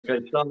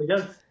Okay, start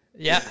again.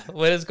 Yeah,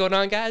 what is going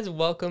on, guys?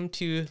 Welcome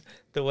to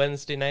the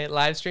Wednesday night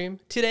live stream.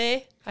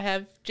 Today, I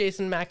have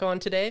Jason Mack on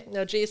today.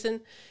 Now,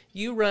 Jason,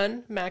 you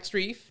run Max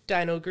Reef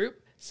Dino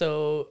Group,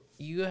 so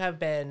you have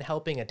been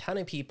helping a ton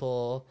of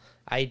people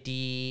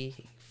ID,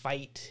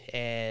 fight,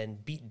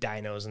 and beat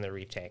dinos in the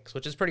reef tanks,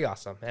 which is pretty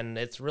awesome. And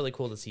it's really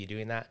cool to see you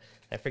doing that.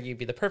 I figured you'd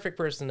be the perfect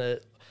person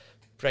to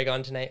drag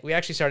on tonight. We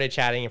actually started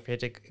chatting and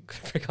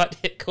forgot to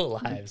hit go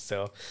live,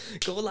 so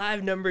go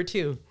live number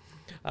 2.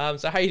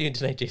 So how are you doing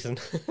tonight, Jason?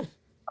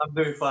 I'm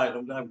doing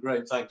fine. I'm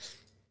great, thanks.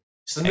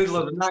 It's the middle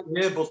of Excellent. the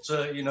night here,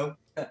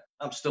 but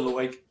I'm still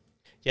awake.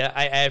 Yeah,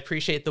 I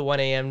appreciate the 1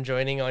 a.m.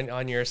 joining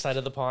on your side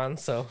of the pond,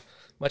 so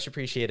much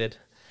appreciated.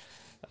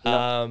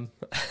 Yeah.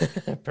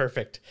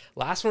 Perfect.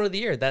 Last one of the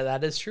year.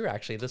 That is true,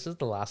 actually. This is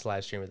the last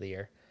live stream of the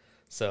year.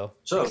 So,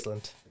 So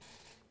excellent.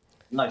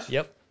 nice.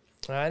 Yep,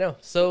 I know.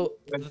 So,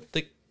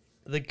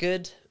 the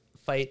good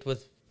fight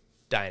with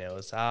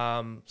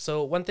dinos.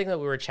 So one thing that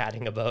we were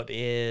chatting about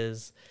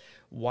is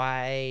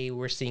why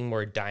we're seeing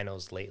more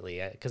dinos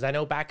lately. Because I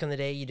know back in the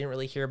day you didn't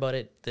really hear about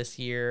it. This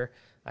year,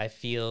 I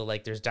feel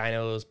like there's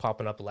dinos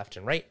popping up left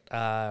and right.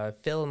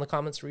 Phil in the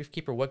comments,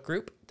 Reefkeeper, what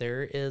group?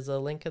 There is a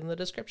link in the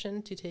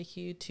description to take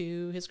you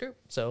to his group.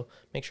 So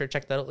make sure to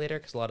check that out later,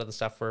 because a lot of the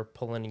stuff we're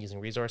pulling and using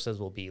resources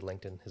will be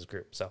linked in his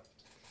group. So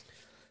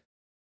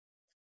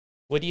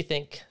what do you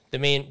think the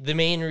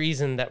main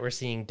reason that we're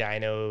seeing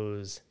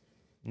dinos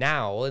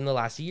now in the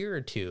last year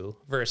or two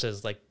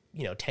versus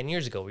 10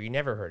 years ago where you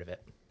never heard of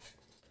it?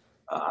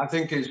 I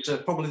think it's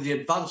probably the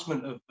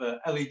advancement of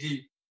LED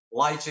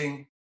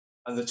lighting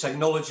and the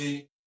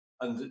technology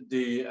and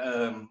the,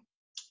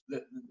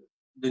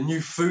 the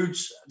new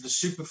foods, the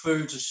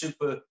superfoods, the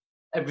super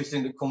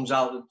everything that comes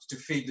out to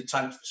feed the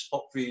tanks for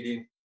spot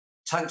feeding.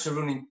 Tanks are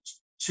running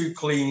too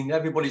clean.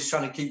 Everybody's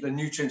trying to keep the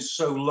nutrients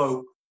so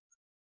low,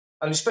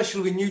 and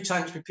especially with new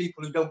tanks, with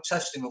people who don't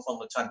test enough on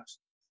the tanks,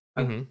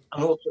 and Mm-hmm.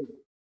 and also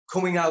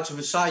coming out of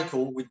a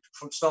cycle with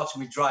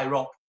starting with dry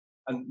rock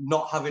and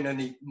not having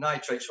any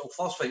nitrates or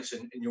phosphates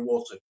in your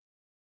water.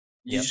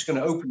 You're Yep. just going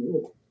to open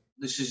it up.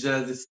 This is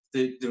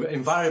the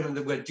environment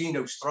that where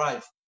dinos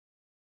thrive.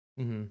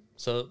 Mm-hmm.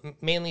 So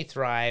mainly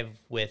thrive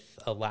with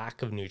a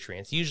lack of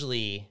nutrients.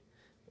 Usually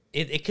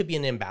it could be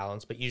an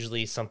imbalance, but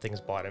usually something's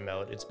bottom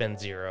out. It's been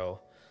zero.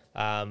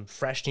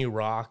 Fresh new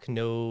rock,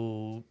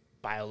 no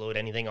bioload,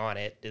 anything on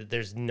it.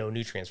 There's no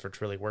nutrients for it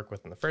to really work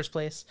with in the first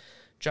place.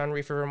 John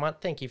Reefer Vermont,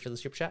 thank you for the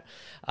super chat.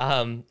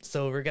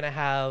 So we're going to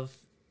have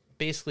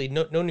basically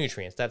no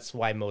nutrients. That's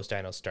why most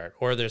dinos start,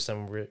 or there's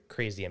some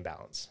crazy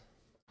imbalance.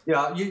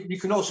 Yeah, you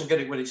can also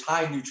get it when it's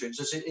high nutrients.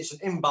 It's an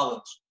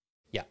imbalance.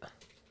 Yeah.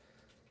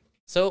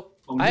 So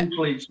So I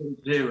usually it's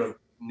zero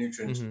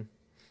nutrients. mhm.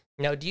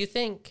 Now, do you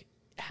think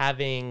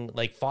having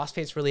like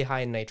phosphates really high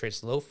and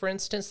nitrates low, for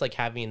instance, like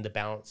having the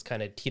balance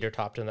kind of teeter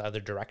topped in the other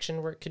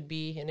direction where it could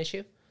be an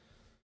issue?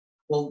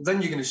 Well,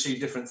 then you're going to see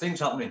different things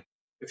happening.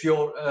 If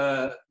your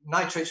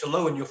nitrates are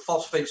low and your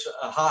phosphates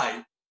are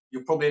high,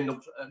 you'll probably end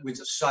up with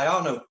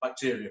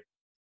cyanobacteria.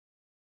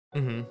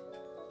 Mm-hmm.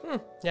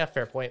 Yeah,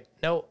 fair point.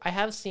 No, I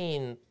have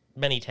seen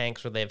many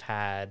tanks where they've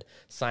had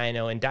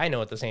cyano and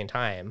dino at the same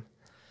time.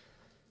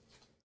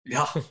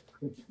 Yeah,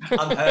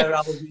 and hair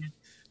allergy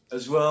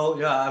as well.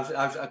 Yeah,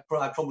 I've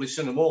probably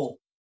seen them all.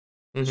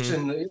 It's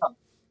Mm-hmm. in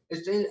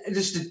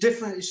it's the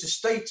different. It's the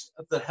state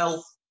of the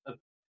health of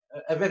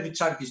every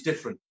tank is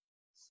different.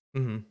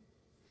 Mm-hmm.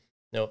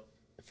 No,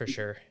 for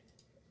sure.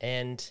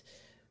 And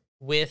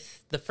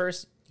with the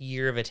first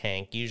year of a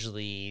tank,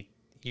 usually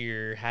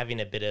you're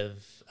having a bit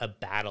of a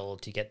battle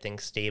to get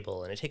things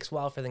stable, and it takes a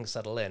while for things to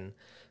settle in.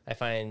 I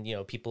find,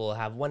 people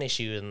have one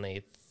issue and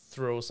they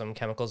throw some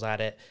chemicals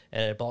at it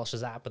and it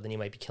abolishes that, but then you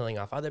might be killing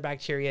off other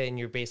bacteria, and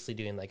you're basically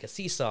doing like a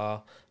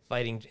seesaw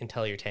fighting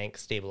until your tank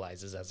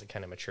stabilizes as it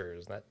kind of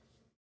matures. And that's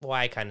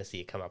why I kind of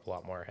see it come up a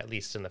lot more, at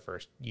least in the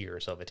first year or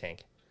so of a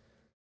tank.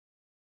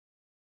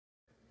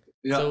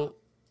 Yeah, So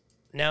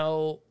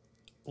now,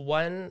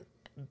 one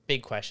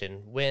big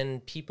question: when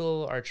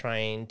people are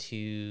trying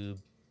to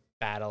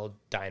battle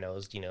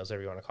dinos,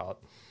 whatever you want to call it,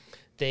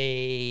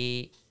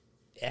 they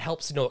it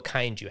helps to know what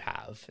kind you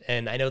have.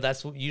 And I know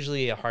that's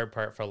usually a hard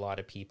part for a lot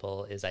of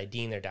people is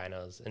IDing their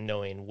dinos and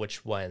knowing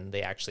which one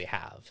they actually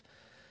have.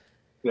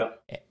 yeah.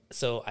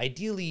 So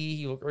ideally,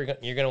 you're going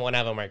to want to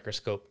have a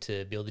microscope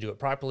to be able to do it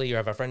properly, or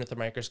have a friend with a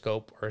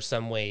microscope, or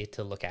some way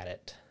to look at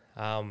it.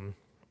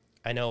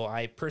 I know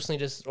I personally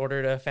just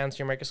ordered a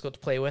fancier microscope to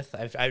play with.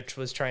 I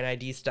was trying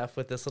ID stuff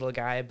with this little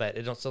guy, but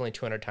it's only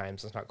 200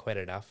 times. It's not quite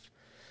enough.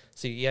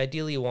 So you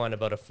ideally want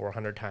about a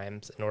 400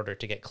 times in order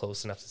to get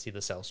close enough to see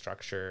the cell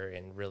structure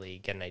and really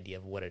get an idea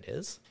of what it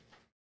is.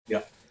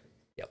 Yeah.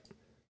 Yep.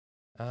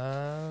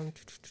 Um,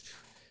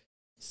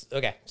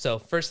 okay, so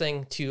first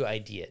thing to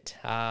ID it.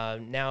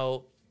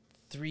 Now,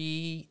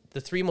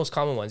 the three most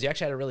common ones. You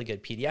actually had a really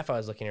good PDF I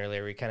was looking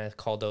earlier. We kind of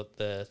called out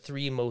the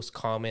three most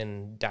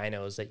common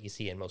dinos that you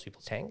see in most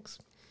people's tanks.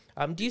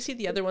 Do you see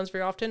the other ones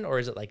very often, or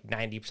is it like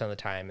 90% of the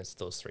time it's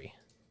those three?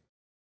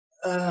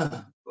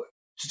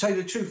 To tell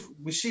you the truth,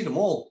 we see them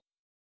all.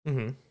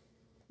 Mm-hmm.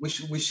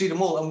 we see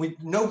them all, and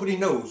nobody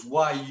knows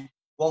why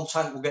one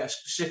tank will get a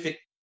specific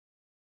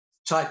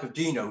type of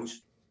dinos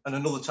and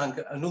another tank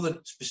another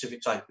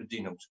specific type of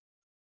dinos.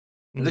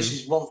 And this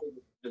is one thing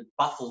that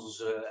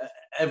baffles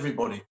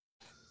everybody.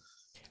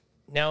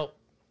 Now,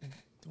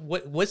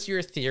 what's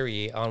your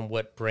theory on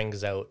what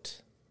brings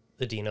out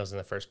the dinos in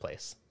the first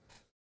place?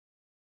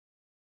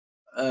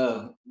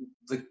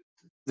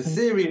 The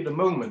theory at the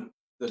moment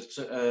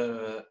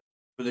that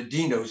for the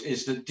dinos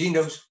is that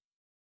dinos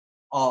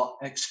are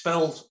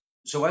expelled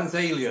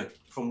zooanthelia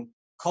from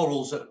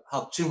corals that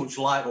have too much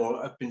light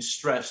or have been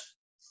stressed,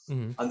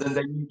 and then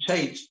they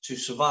mutate to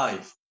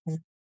survive,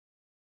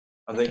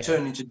 and they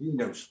turn into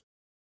dinos.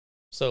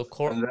 So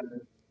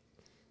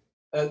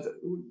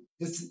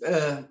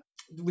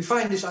we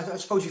find this, I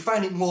suppose you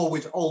find it more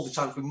with older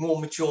tanks, with more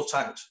mature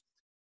tanks.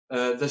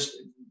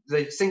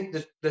 They think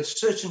that there's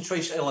certain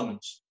trace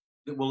elements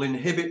that will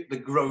inhibit the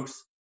growth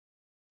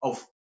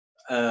of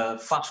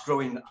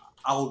fast-growing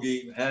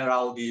algae, hair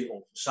algae,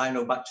 or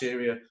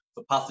cyanobacteria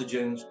for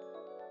pathogens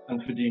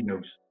and for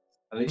dinos.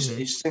 And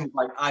it's things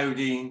like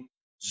iodine,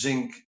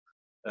 zinc,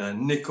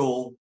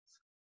 nickel.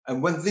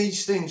 And when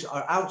these things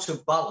are out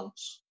of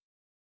balance,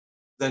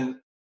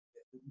 then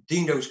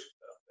dinos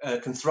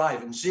can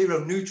thrive, and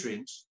zero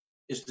nutrients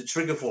is the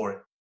trigger for it.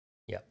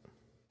 Yeah.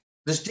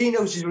 There's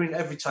dinos that are in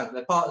every tank.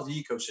 They're part of the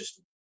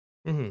ecosystem.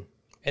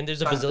 And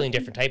there's a bazillion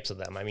different types of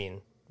them. I mean,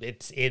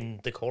 it's in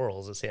the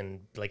corals. It's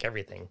in like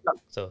everything. Yeah.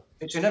 So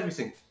it's in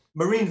everything.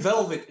 Marine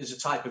velvet is a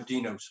type of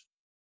dinos.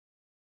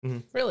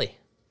 Really?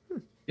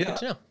 Yeah. Good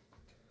to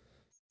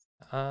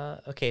know.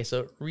 Okay,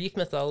 so reef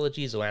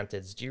mythology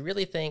zoanthids. Do you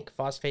really think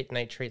phosphate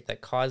nitrate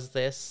that caused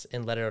this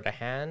and let it out of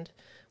hand,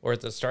 or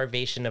the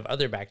starvation of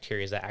other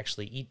bacteria that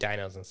actually eat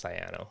dinos and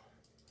cyano?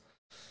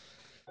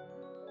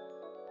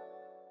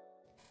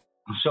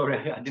 I'm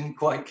sorry, I didn't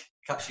quite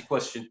catch your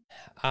question.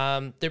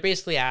 They're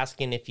basically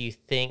asking if you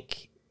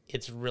think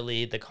it's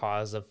really the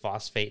cause of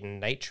phosphate and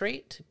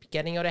nitrate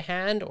getting out of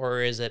hand,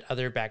 or is it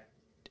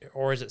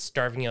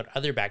starving out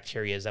other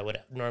bacteria that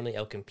would normally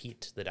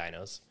outcompete the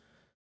dinos?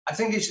 I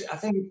think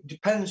it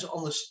depends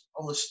on the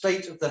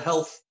state of the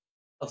health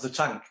of the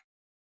tank,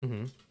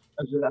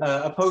 as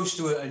opposed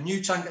to a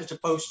new tank, as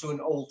opposed to an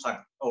old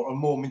tank or a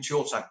more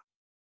mature tank.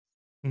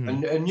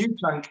 And a new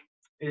tank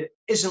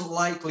isn't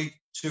likely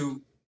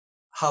to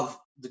have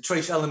the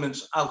trace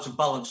elements out of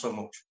balance so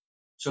much.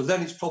 So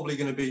then it's probably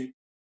going to be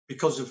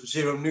because of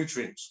zero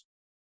nutrients.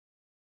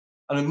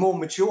 And a more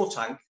mature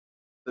tank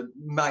that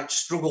might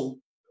struggle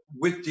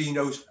with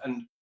dinos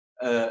and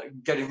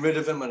getting rid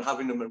of them and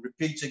having them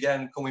repeat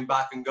again, coming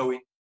back and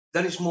going,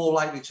 then it's more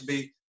likely to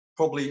be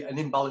probably an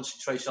imbalance in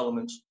trace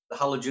elements, the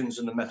halogens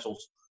and the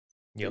metals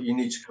that you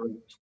need to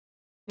correct.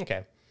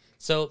 Okay.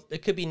 So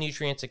it could be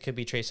nutrients, it could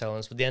be trace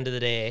elements, but at the end of the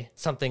day,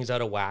 something's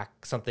out of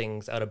whack,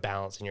 something's out of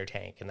balance in your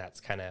tank, and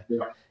that's kind of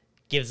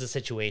gives a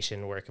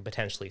situation where it could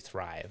potentially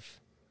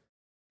thrive.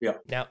 Yeah.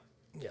 Now,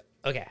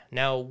 okay.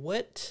 Now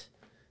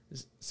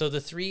so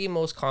the three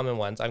most common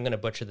ones, I'm going to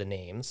butcher the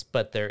names,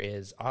 but there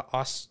is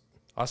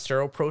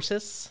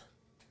Osteoprosis,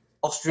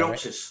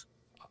 Ostriopsis,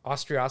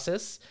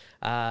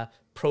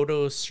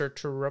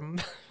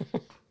 Protocertorum,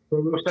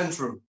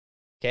 Protocentrum.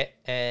 Okay,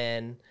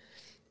 and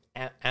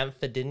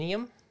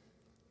Amphidinium.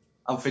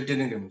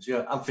 Amphidiniums,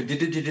 yeah,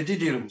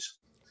 Amphidiniums.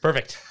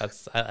 Perfect.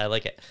 I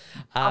like it.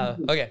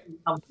 Okay.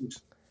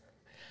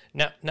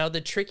 Now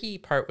the tricky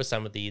part with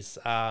some of these,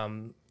 a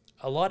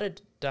lot of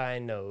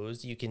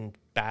dinos you can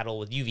battle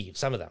with UV.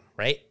 Some of them,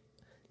 right?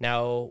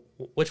 Now,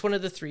 which one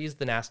of the three is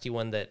the nasty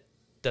one that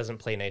doesn't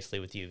play nicely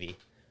with UV?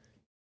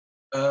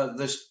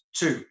 There's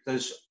two.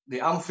 There's the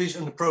Amphis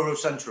and the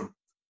Protocentrum.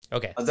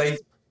 Okay. And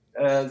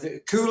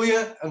the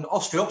Coolea and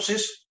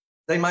Osteopsis,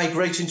 they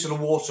migrate into the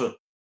water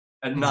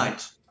at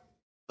night.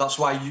 That's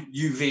why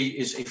UV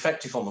is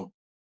effective on them.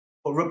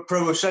 But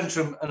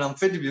Protocentrum and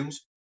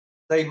Amphibians,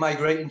 they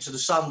migrate into the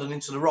sand and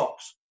into the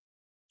rocks.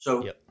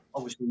 So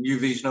obviously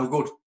UV is no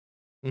good.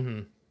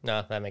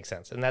 No, that makes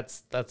sense. And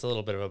that's a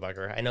little bit of a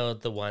bugger. I know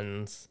the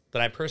ones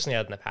that I personally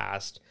had in the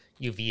past,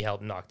 UV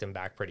helped knock them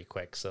back pretty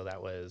quick. So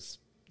that was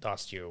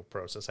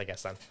osteoporosis, I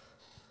guess, then.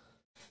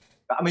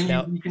 I mean,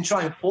 you can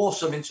try and force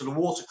them into the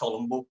water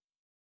column, but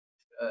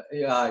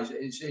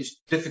it's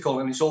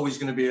difficult, and it's always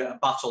going to be a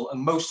battle.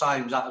 And most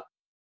times,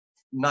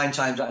 9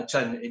 times out of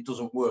 10, it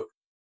doesn't work.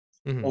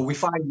 Or we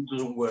find it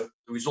doesn't work.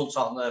 The results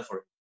aren't there for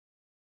it.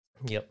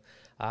 Yep.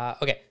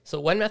 Okay,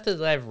 so one method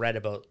that I've read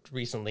about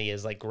recently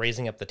is like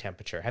raising up the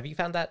temperature. Have you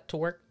found that to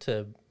work,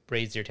 to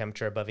raise your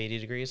temperature above 80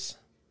 degrees?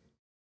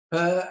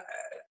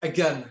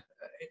 Again,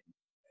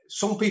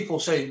 some people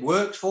say it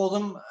works for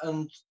them,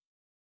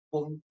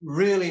 but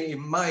really, in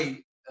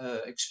my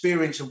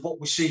experience of what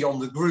we see on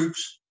the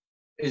groups,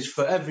 is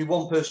for every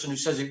one person who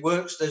says it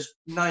works, there's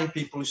 9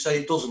 people who say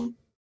it doesn't.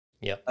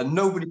 And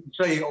nobody can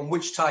say on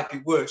which type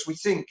it works. We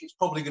think it's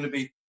probably going to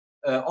be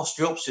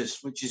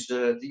Osteopsis, which is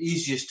the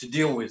easiest to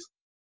deal with,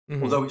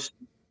 although it's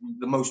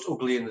the most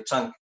ugly in the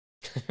tank.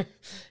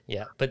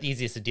 Yeah, but the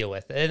easiest to deal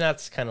with. And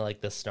that's kind of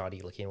like the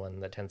snotty looking one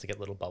that tends to get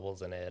little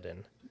bubbles in it.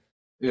 And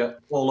Yeah,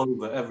 all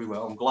over, everywhere,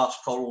 on glass,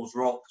 corals,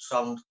 rock,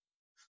 sand.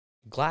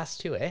 Glass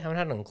too, eh? I haven't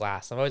had it on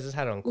glass. I've always just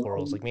had it on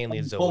corals, like mainly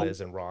Pump, zoas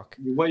and rock.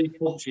 your wave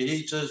pumps, your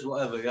heaters,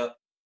 whatever. Yeah.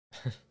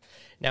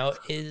 Now,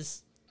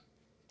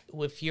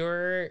 with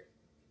your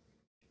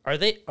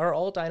are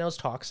all dinos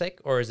toxic,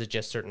 or is it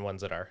just certain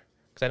ones that are?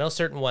 Because I know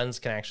certain ones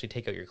can actually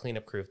take out your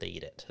cleanup crew if they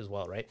eat it as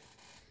well, right?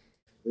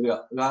 Yeah,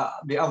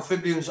 the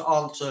amphibians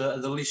aren't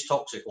the least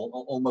toxic,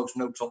 almost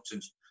no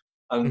toxins.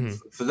 And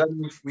Mm-hmm. for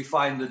them, we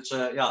find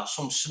that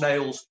some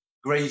snails,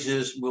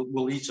 graziers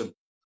will eat them.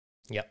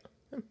 Yep.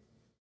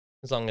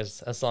 As long as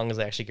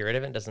they actually get rid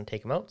of it and doesn't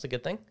take them out, it's a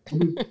good thing.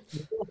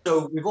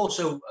 We've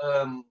also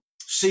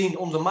seen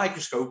under the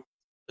microscope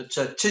that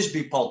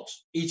Tisbe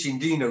pods eating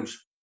dinos.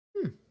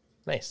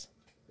 Nice.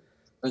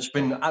 It's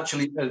been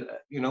actually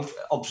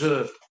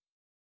observed.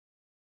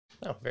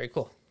 Oh, very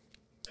cool.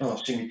 Oh,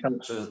 I've seen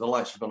the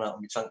lights have gone out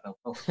on my tank now.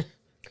 Oh.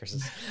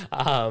 Curses.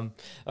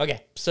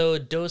 Okay, so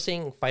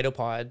dosing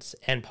phytopods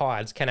and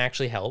pods can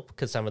actually help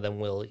because some of them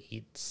will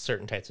eat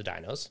certain types of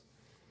dinos.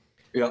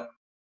 Yeah.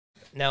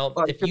 Now,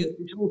 But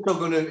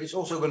it's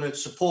also going to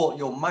support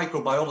your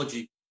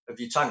microbiology of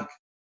your tank.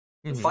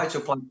 The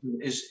phytoplankton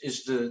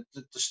is the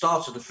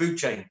start of the food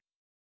chain.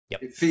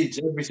 Yep. It feeds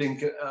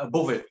everything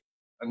above it,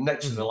 and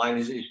next to the line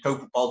is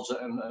copepods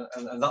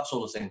and that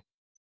sort of thing.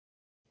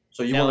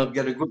 So you want to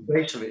get a good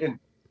base of it in.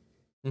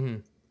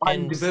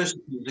 Biodiversity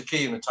is the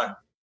key in the tank.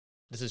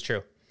 This is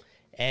true.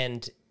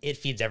 And it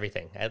feeds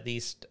everything. At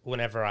least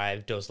whenever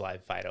I've dosed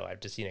live phyto, I've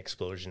just seen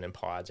explosion in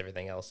pods,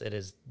 everything else. It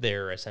is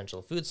their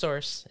essential food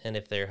source. And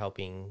if they're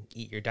helping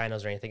eat your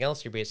dinos or anything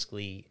else, you're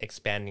basically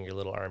expanding your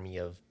little army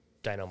of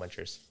dino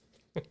munchers.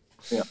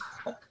 Yeah.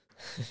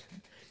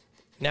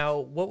 Now,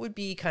 what would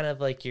be kind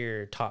of like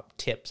your top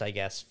tips, I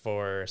guess,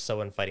 for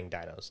someone fighting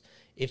dinos?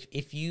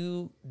 If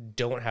you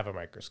don't have a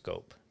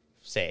microscope,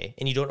 say,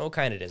 and you don't know what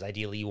kind it is,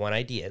 ideally you want to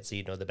ID it so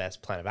you know the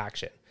best plan of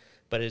action.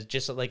 But it's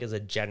just like as a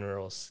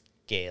general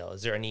scale,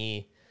 is there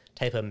any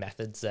type of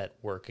methods that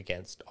work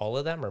against all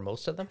of them or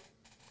most of them?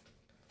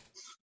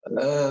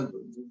 The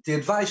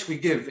advice we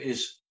give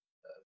is,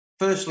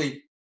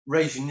 firstly,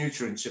 raise your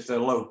nutrients if they're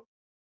low.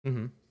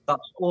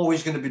 That's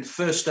always going to be the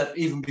first step,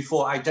 even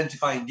before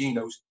identifying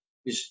dinos,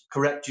 is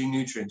correct your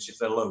nutrients if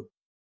they're low.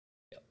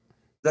 Yep.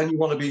 Then you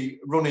want to be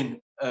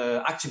running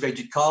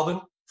activated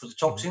carbon for the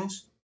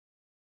toxins.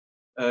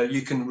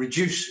 You can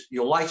reduce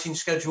your lighting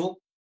schedule,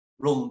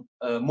 run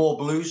more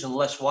blues and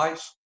less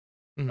whites,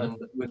 and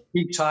with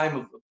peak time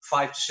of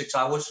 5 to 6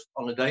 hours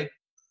on a day.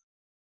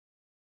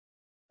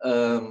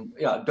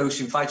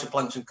 Dosing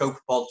phytoplankton,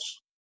 copepods.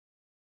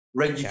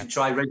 You can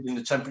try raising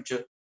the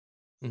temperature.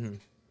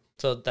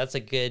 So that's a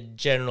good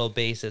general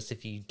basis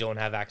if you don't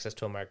have access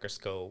to a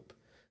microscope,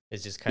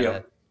 is just kind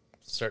of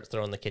start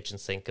throwing the kitchen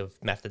sink of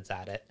methods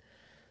at it.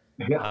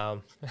 Yeah.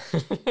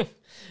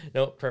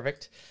 No,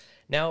 perfect.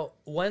 Now,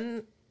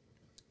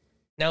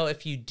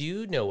 if you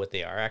do know what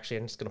they are, actually,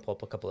 I'm just going to pull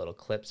up a couple little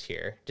clips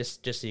here,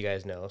 just so you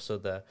guys know. So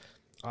the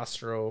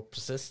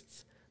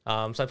Ostropsists.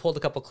 So I pulled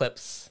a couple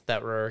clips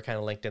that were kind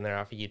of linked in there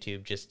off of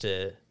YouTube just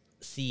to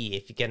see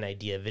if you get an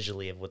idea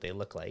visually of what they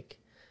look like.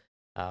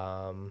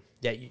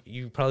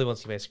 You probably won't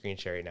see my screen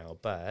share right now,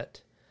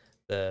 but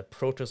the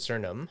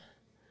Protocentrum,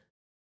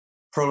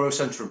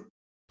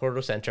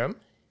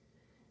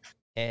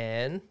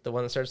 and the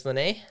one that starts with an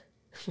A.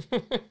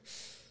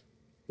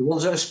 The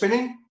ones that are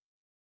spinning,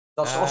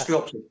 that's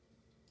Ostropsis.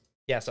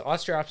 Yeah, so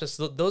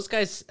Ostropsis, those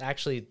guys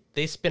actually,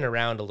 they spin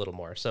around a little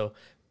more. So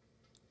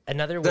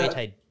another way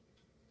to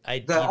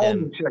ID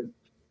them.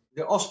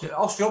 The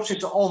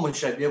Ostropsis are almond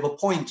shaped. They have a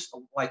point,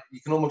 like you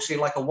can almost see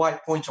like a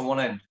white point on one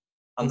end,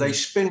 and they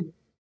spin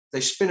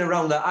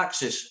around their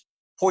axis,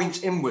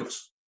 point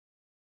inwards.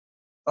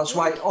 That's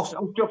why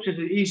Ostropsis are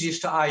the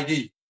easiest to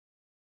ID.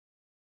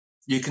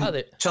 You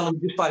can tell them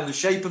just by the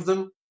shape of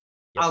them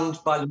and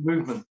by the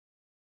movement.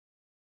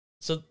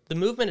 So the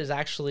movement is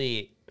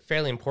actually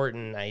fairly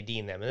important in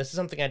IDing them. And this is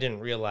something I didn't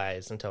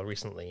realize until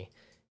recently,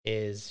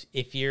 is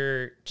if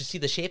you're just see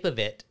the shape of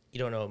it, you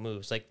don't know it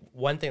moves. Like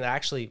one thing that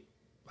actually,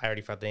 I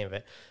already forgot the name of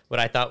it, what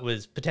I thought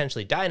was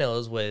potentially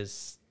dinos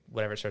was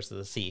whatever starts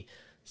with a C.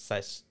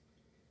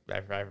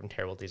 I'm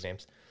terrible at these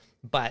names.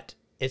 But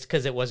it's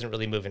because it wasn't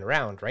really moving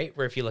around, right?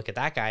 Where if you look at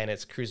that guy and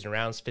it's cruising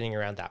around, spinning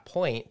around that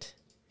point,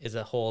 is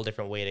a whole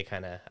different way to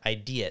kind of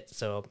ID it.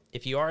 So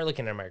if you are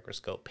looking at a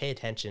microscope, pay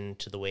attention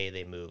to the way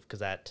they move, because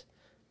that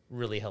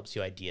really helps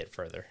you ID it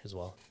further as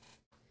well.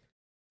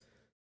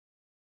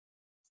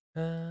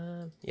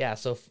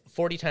 So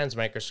 40 times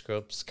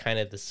microscope's kind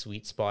of the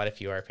sweet spot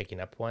if you are picking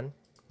up one.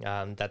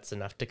 That's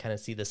enough to kind of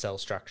see the cell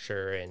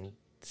structure and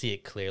see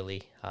it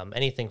clearly.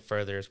 Anything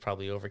further is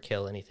probably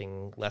overkill.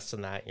 Anything less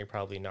than that, you're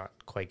probably not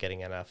quite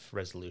getting enough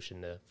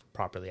resolution to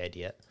properly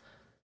ID it.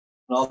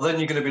 Well, then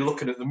you're going to be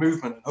looking at the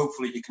movement, and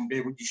hopefully you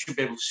should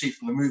be able to see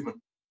from the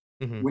movement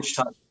which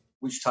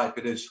type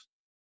it is.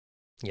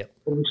 Yep.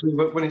 Obviously,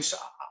 when it's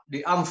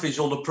the amphis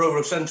or the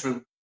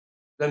Protocentrum,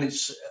 then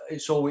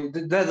it's always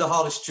they're the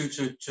hardest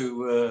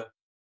to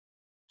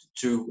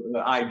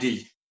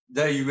ID.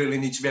 There you really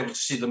need to be able to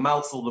see the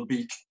mouth or the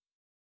beak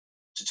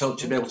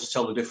to be able to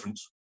tell the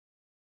difference.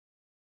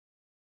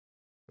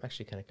 I'm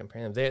actually kind of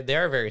comparing them. They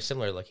are very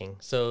similar looking.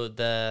 So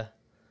the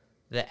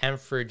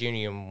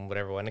Amphrodinium,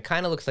 whatever one, it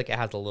kind of looks like it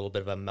has a little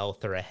bit of a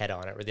mouth or a head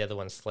on it, where the other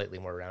one's slightly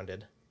more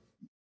rounded.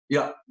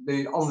 Yeah,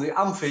 on the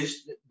amphis,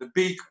 the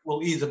beak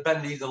will either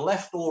bend either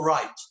left or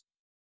right.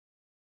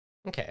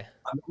 Okay.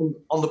 And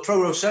on the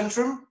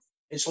Prorocentrum,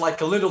 it's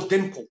like a little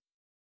dimple.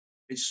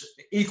 It's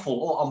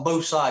equal on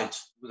both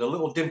sides with a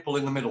little dimple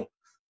in the middle.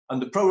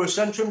 And the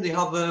Prorocentrum, they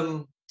have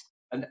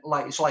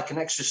it's like an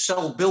extra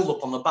cell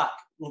buildup on the back.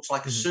 It looks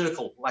like a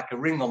circle, like a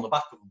ring on the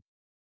back of them.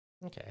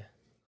 Okay.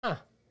 Huh.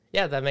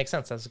 Yeah, that makes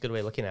sense. That's a good way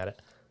of looking at it.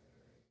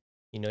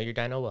 You know your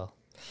dino well.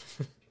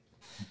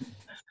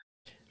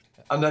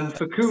 And then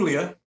for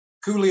Coolia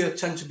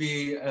tend to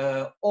be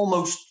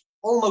almost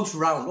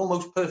round,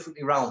 almost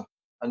perfectly round,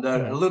 and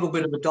they're a little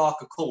bit of a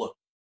darker color.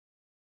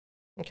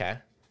 Okay.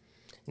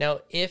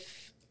 Now,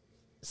 if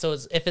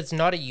it's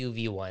not a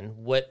UV one,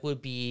 what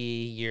would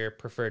be your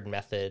preferred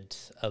method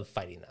of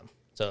fighting them?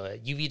 So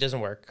UV doesn't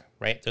work,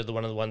 right? They're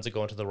one of the ones that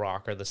go into the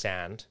rock or the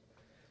sand.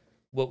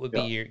 What would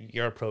be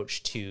your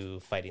approach to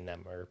fighting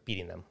them or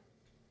beating them?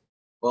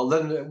 Well,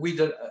 then we'd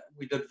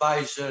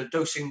advise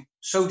dosing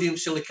sodium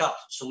silicate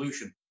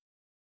solution,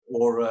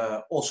 or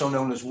also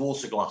known as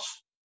water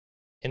glass.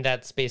 And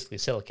that's basically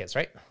silicates,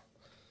 right?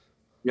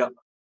 Yeah.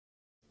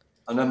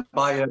 And then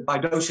by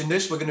dosing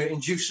this, we're going to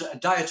induce a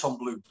diatom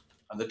bloom,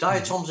 and the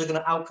diatoms are going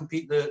to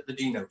outcompete the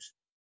dinos.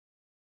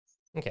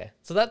 Okay,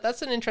 so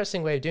that's an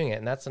interesting way of doing it,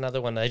 and that's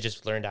another one that I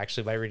just learned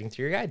actually by reading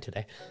through your guide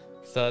today.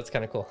 So that's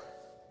kind of cool.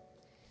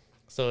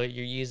 So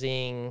you're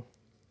using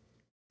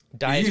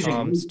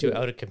diatoms to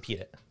outcompete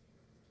it.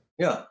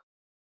 Yeah.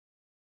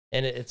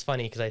 And it's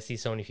funny because I see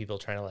so many people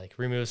trying to like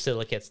remove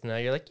silicates, and now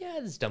you're like, yeah,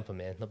 just dump them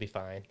in, they'll be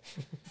fine.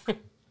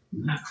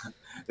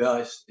 Yeah,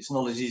 it's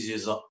not as easy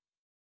as that.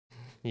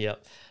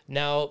 Yep.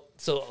 Now,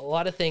 so a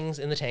lot of things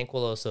in the tank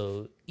will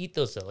also eat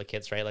those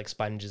silicates, right? Like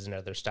sponges and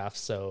other stuff.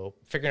 So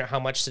figuring out how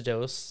much to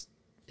dose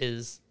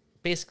is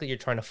basically you're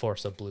trying to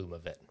force a bloom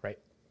of it, right?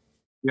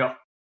 Yeah.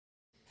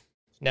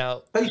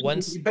 Now,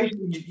 basically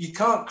you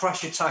can't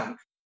crash a tank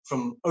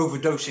from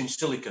overdosing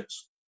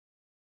silicates.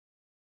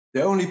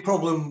 The only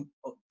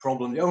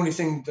the only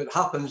thing that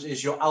happens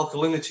is your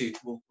alkalinity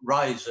will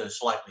rise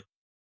slightly.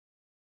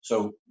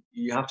 So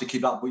you have to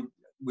keep that.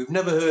 We've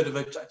never heard of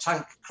a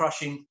tank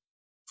crashing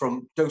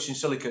from dosing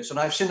silicates, and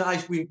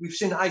we've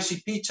seen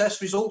ICP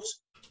test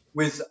results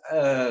with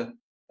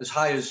as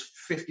high as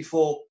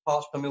 54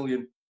 parts per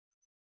million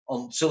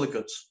on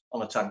silicates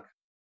on a tank,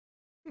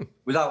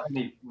 without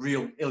any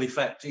real ill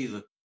effect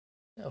either.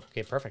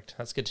 Okay, perfect.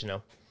 That's good to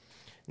know.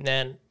 And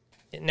then,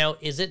 now,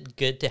 is it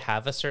good to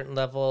have a certain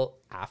level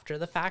after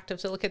the fact of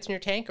silicates in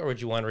your tank, or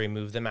would you want to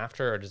remove them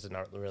after, or does it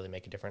not really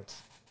make a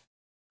difference?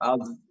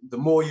 The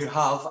more you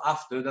have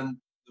after,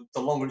 then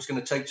the longer it's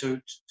going to take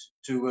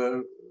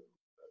to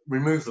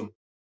remove them.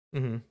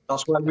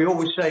 That's why we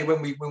always say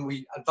when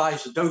we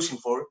advise the dosing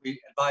for it, we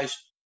advise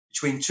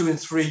between 2 and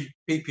 3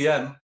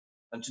 ppm,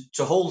 and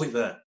to hold it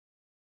there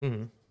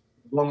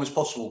as long as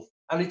possible.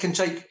 And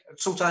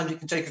sometimes it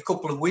can take a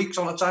couple of weeks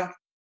on a tank,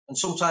 and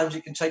sometimes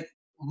it can take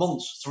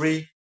months,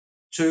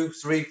 2,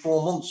 3,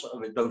 4 months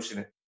of it dosing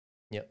it.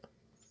 Yep.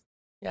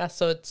 Yeah,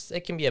 so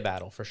it can be a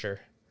battle for sure.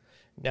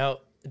 Now,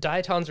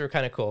 diatoms were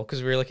kind of cool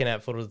because we were looking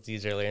at photos of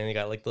these earlier, and you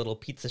got like little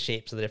pizza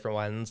shapes of the different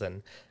ones.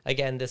 And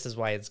again, this is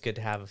why it's good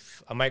to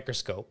have a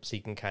microscope so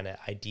you can kind of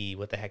ID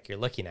what the heck you're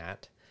looking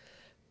at.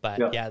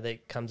 But yeah,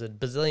 that comes in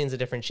bazillions of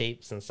different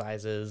shapes and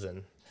sizes.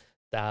 And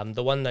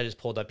the one that I just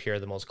pulled up here are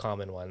the most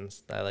common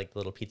ones. I like the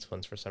little pizza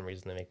ones for some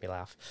reason. They make me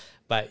laugh.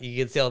 But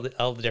you can see all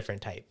the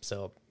different types.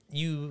 So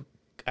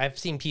I've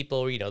seen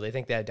people, they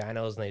think they have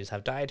dinos and they just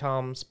have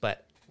diatoms,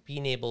 but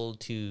being able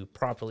to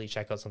properly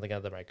check out something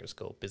under the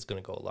microscope is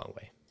going to go a long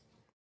way.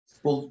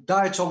 Well,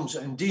 diatoms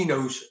and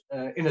dinos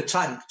in a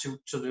tank to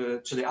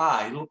the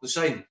eye look the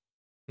same.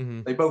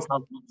 They both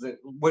have,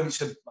 when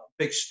it's a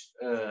big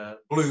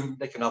bloom,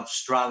 they can have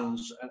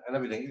strands and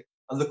everything,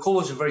 and the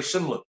colours are very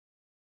similar.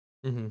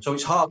 So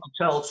it's hard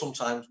to tell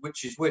sometimes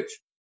which is which.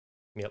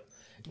 Yep.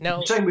 Now,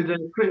 it's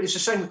the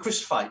same with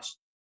chrysophytes.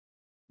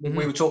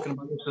 We were talking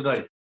about this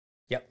today.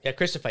 Yep. Yeah,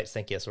 chrysophytes.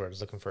 Thank you. That's what I was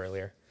looking for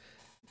earlier.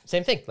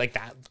 Same thing. Like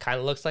that kind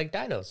of looks like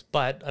dinos,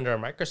 but under a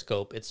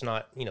microscope, it's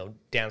not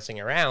dancing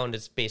around.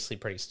 It's basically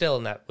pretty still,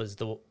 and that was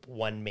the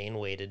one main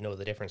way to know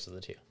the difference of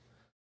the two.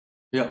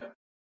 Yeah.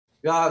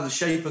 Yeah, the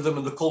shape of them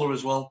and the color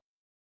as well.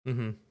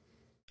 I'm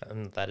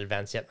that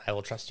advanced yet. I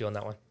will trust you on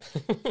that one.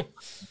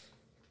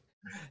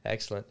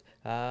 Excellent.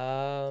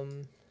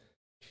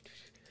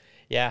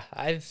 Yeah,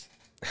 I've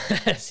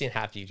seen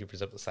half the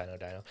YouTubers up with Sino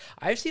Dino.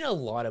 I've seen a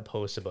lot of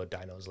posts about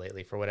dinos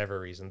lately for whatever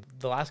reason.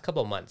 The last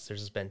couple of months, there's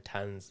just been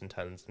tons and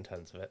tons and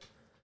tons of it.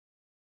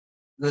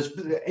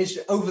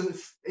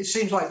 It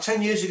seems like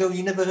 10 years ago,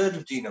 you never heard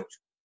of dinos.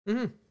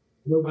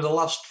 Over the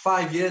last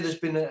 5 years, there's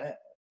been an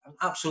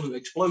absolute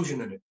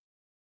explosion in it.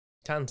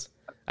 Tons.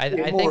 I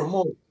think more and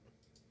more.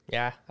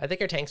 Yeah, I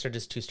think our tanks are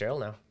just too sterile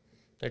now.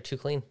 They're too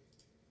clean.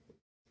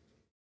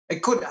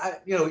 It could,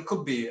 it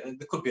could be,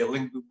 there could be a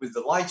link with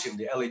the lighting,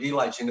 the LED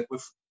lighting, that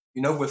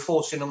we're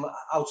forcing them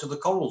out of the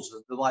corals.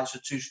 The lights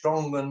are too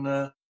strong,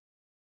 and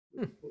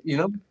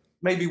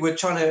maybe we're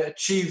trying to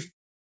achieve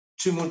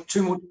too much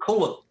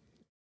color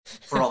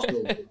for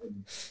ourselves.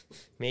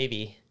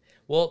 Maybe.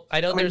 Well,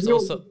 I know there's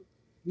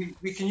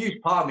we can use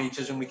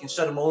parameters and we can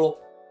set them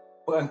all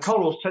up, and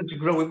corals tend to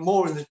grow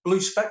more in the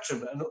blue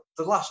spectrum. And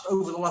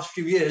over the last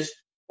few years,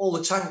 all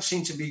the tanks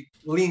seem to be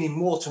leaning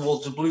more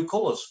towards the blue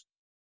colors.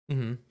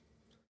 Mm-hmm.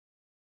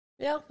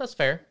 Yeah, that's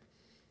fair.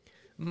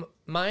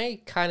 My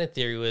kind of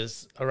theory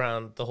was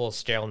around the whole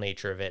sterile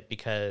nature of it,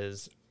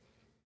 because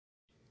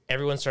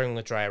everyone's starting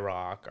with dry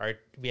rock.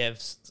 We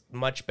have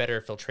much better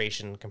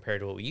filtration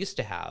compared to what we used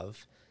to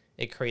have.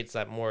 It creates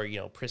that more,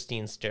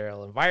 pristine,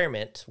 sterile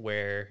environment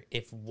where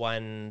if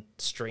one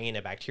strain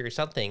of bacteria or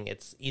something,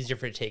 it's easier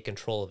for it to take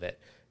control of it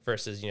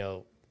versus,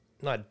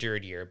 not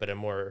dirtier, but a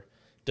more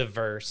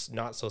diverse,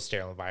 not so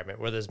sterile environment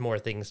where there's more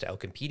things to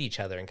outcompete each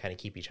other and kind of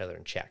keep each other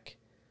in check.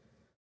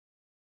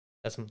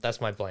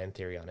 That's my blind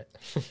theory on it.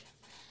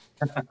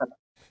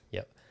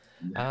 Yep.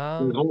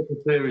 There's lots of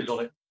theories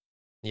on it.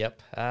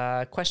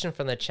 Yep. Question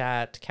from the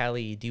chat,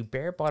 Callie, do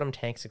bare bottom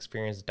tanks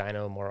experience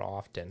dino more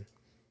often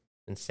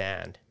than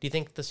sand? Do you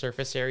think the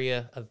surface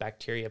area of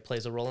bacteria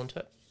plays a role into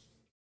it?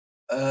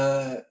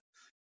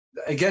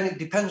 Again, it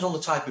depends on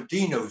the type of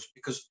dinos,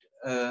 because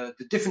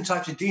the different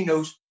types of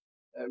dinos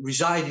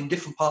reside in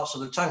different parts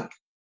of the tank.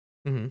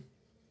 Mm-hmm.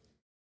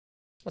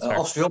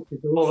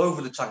 Osteopteryx are all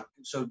over the tank,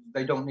 so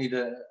they don't need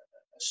a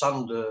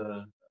sand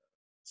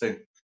thing.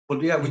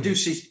 But yeah, we do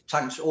see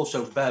tanks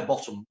also bare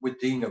bottom with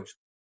dinos.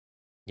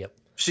 Yep.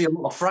 See a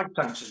lot of frag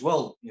tanks as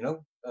well,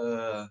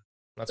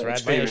 That's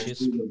rad my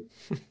issues.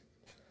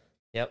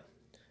 Yep.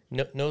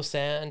 No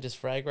sand, just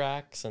frag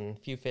racks and a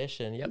few fish,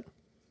 and yep.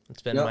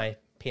 It's been my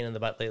pain in the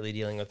butt lately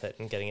dealing with it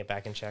and getting it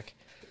back in check.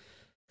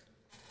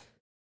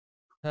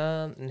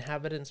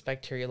 Inhabitants,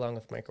 bacteria along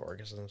with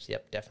microorganisms.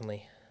 Yep,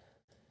 definitely.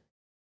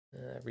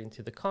 Reading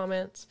through the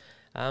comments.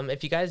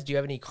 If you guys do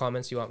have any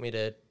comments you want me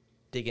to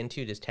dig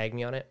into, just tag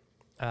me on it.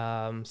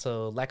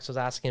 So Lex was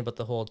asking about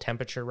the whole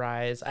temperature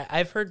rise.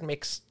 I've heard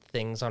mixed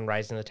things on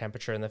rising the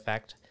temperature and the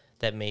fact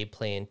that may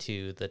play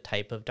into the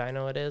type of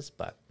dino it is,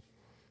 but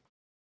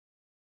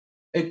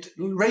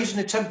raising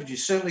the temperature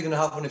is certainly going to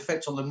have an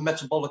effect on the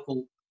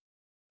metabolical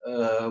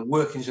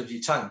workings of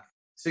your tank.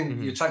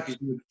 Your tank is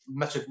going to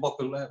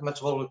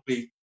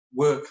metabolically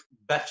work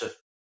better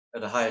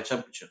at a higher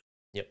temperature.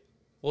 Yep.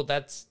 Well,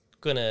 that's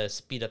going to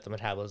speed up the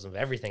metabolism of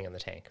everything in the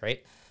tank,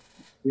 right?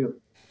 Yeah.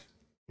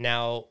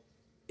 Now,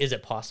 is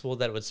it possible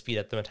that it would speed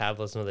up the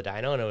metabolism of the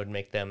dino and it would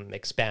make them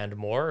expand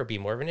more or be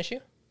more of an issue?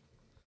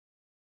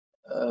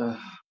 I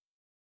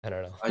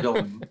don't know. I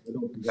don't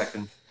think I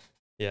can.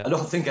 Yeah. I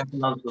don't think I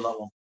can answer that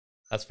one.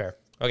 That's fair.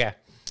 Okay.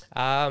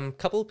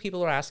 Couple of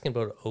people are asking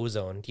about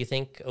ozone. Do you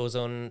think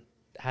ozone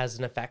has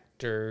an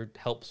effect or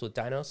helps with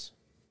dinos?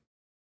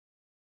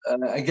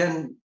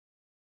 Again,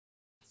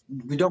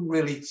 we don't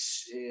really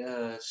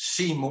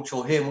see much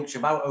or hear much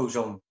about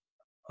ozone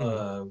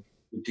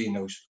with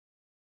dinos.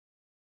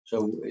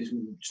 So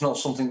it's not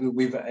something that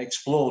we've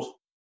explored.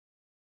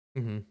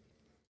 Now,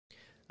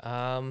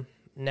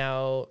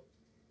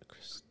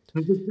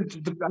 I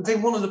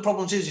think one of the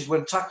problems is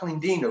when tackling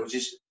dinos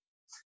is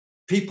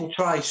people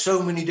try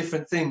so many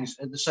different things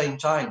at the same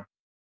time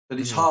that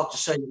it's hard to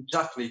say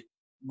exactly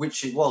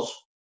which it was.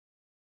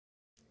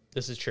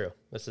 This is true.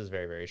 This is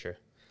very, very true.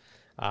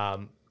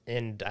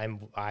 And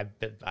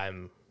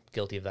I'm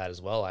guilty of that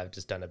as well. I've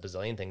just done a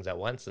bazillion things at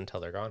once until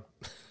they're gone.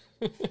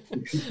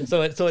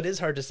 So it is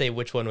hard to say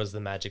which one was the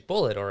magic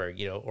bullet,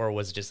 or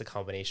was it just a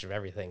combination of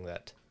everything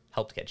that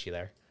helped get you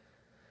there.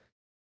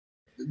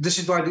 This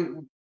is why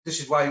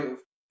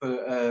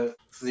for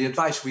the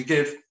advice we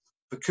give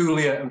for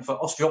Coolia and for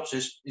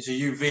Osteopsis is a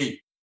UV,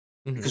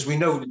 because we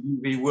know that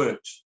UV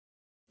works.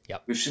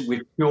 Yep.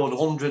 We've cured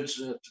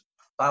hundreds,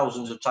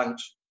 thousands of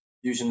tanks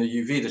using the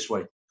UV this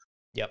way.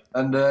 Yep.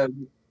 And the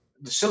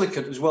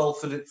silicate as well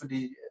for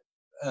the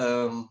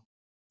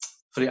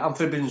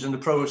amphibians and the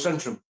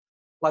Procentrum.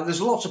 Like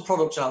there's lots of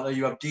products out there.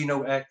 You have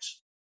Dino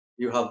X,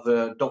 you have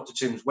Dr.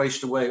 Tim's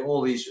Waste Away,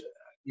 all these,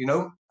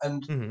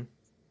 and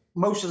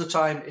most of the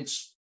time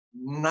it's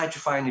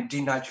nitrifying and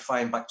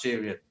denitrifying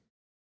bacteria.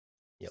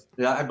 Yep.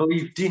 Yeah, I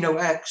believe Dino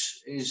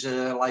X is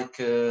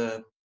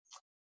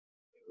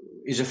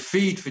is a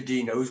feed for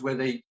dinos where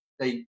they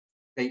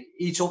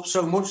eat up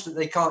so much that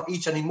they can't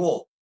eat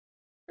anymore.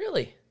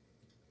 Really?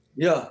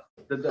 Yeah,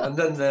 and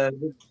then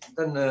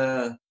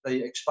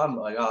they expand.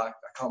 I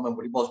can't remember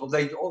what it was, but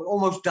they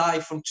almost die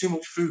from too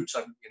much food.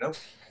 So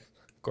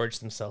gorge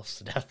themselves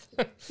to death.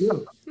 Yeah,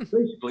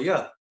 basically,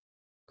 yeah.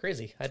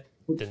 Crazy. I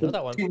didn't know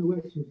that one.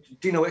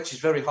 Dino X is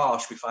very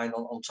harsh. We find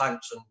on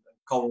tanks and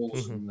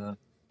corals, and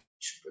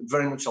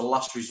very much a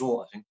last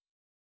resort, I think.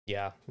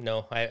 Yeah,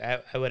 no,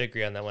 I would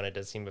agree on that one. It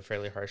does seem a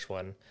fairly harsh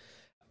one.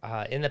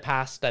 In the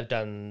past, I've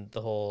done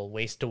the whole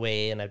waste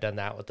away, and I've done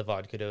that with the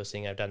vodka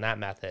dosing. I've done that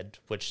method,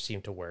 which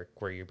seemed to work,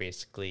 where you're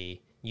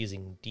basically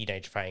using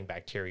denitrifying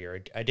bacteria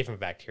or a different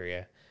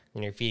bacteria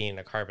and you're feeding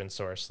a carbon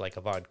source like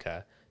a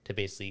vodka to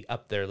basically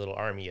up their little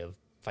army of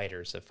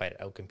fighters that fight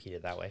outcompete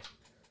it that way.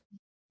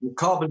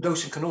 Carbon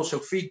dosing can also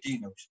feed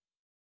dinos.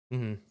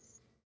 Mm-hmm.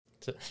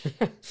 So,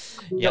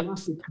 Amino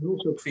acids can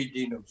also feed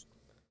dinos.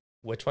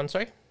 Which one,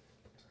 sorry?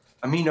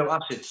 Amino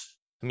acids.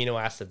 Amino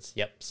acids,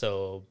 yep.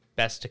 So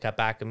best to cut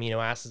back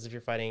amino acids if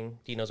you're fighting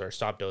dinos, or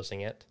stop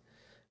dosing it.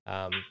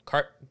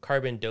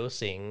 Carbon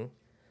dosing,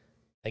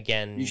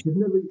 again... You should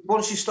never,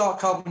 once you start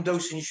carbon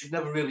dosing, you should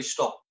never really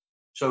stop.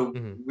 So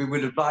we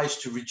would advise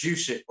to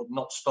reduce it, but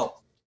not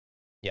stop.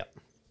 Yep.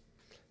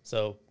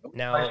 So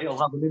now... It'll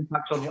have an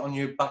impact on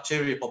your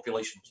bacteria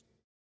populations.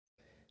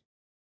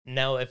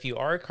 Now, if you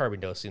are carbon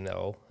dosing,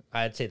 though,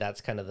 I'd say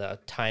that's kind of the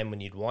time when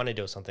you'd want to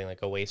do something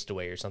like a waste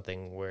away or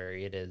something where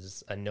it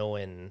is a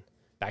known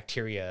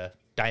bacteria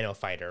dino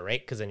fighter, right?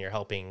 Because then you're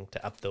helping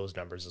to up those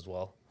numbers as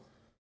well.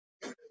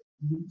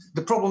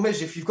 The problem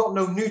is, if you've got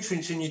no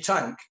nutrients in your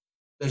tank,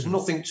 there's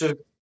nothing to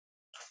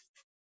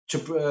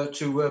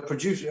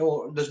produce,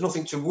 or there's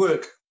nothing to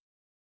work.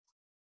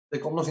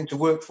 They've got nothing to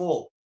work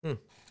for.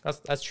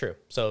 That's true.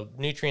 So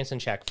nutrients in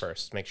check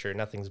first. Make sure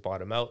nothing's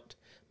bottom out.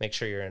 Make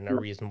sure you're in a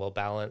reasonable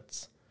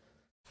balance.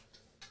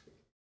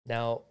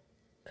 Now,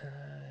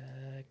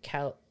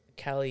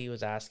 Callie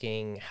was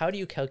asking, how do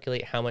you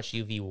calculate how much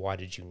UV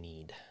wattage you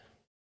need?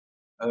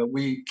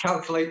 We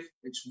calculate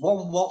it's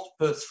 1 watt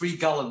per 3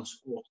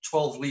 gallons, or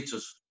 12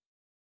 liters.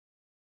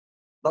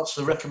 That's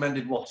the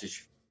recommended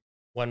wattage.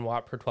 1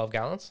 watt per 12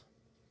 gallons?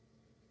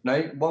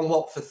 No, 1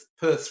 watt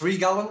per 3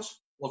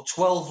 gallons, or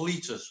 12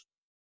 liters.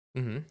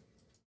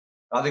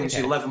 I think it's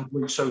 11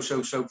 point so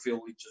feel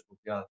liters.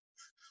 Yeah.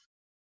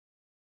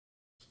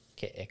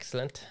 Okay,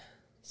 excellent.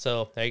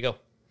 So there you go.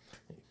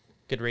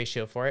 Good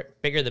ratio for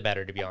it. Bigger the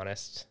better, to be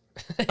honest.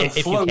 If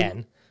you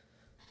can.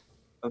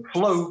 And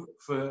flow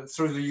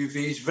through the UV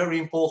is very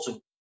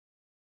important.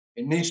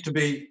 It needs to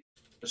be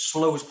as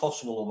slow as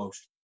possible,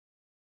 almost.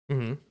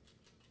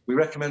 We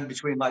recommend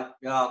between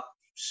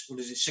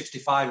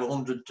 65 or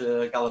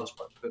 100 gallons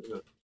per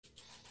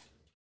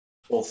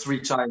or 3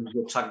 times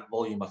your tank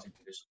volume, I think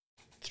it is.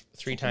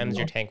 3 times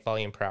your tank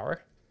volume per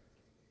hour?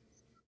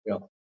 Yeah.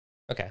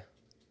 Okay.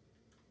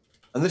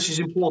 And this is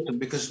important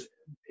because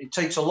it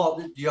takes a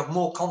lot. You have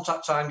more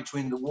contact time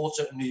between the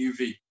water and the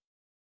UV.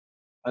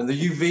 And the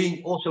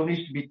UV also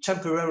needs to be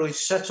temporarily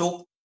set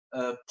up,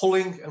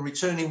 pulling and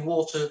returning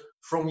water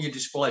from your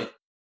display.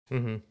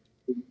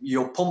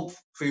 Your pump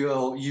for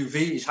your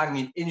UV is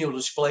hanging in your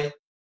display,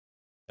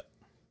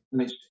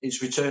 and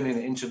it's returning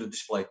it into the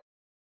display.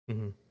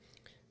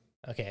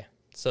 Okay.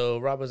 So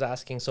Rob was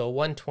asking, so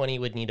 120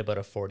 would need about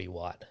a 40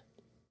 watt.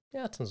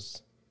 Yeah, that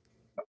sounds...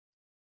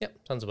 Yep,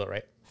 sounds about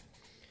right.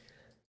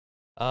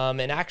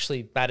 And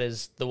actually, that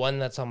is the one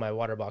that's on my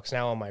water box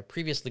now. On my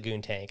previous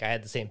lagoon tank, I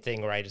had the same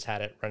thing where I just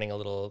had it running a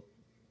little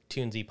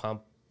Tunesy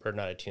pump, or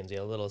not a Tunesy,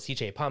 a little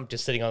CJ pump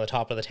just sitting on the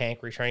top of the tank,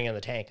 returning in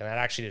the tank. And that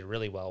actually did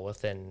really well.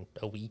 Within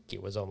a week,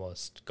 it was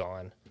almost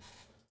gone.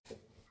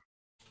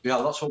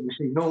 Yeah, that's what we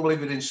see. Normally,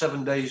 within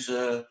 7 days,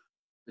 the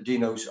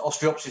dinos,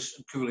 Ostreopsis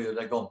and Coolia,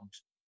 they're gone.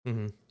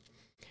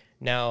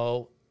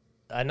 Now,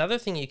 another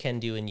thing you can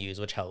do and use,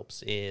 which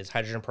helps, is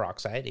hydrogen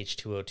peroxide,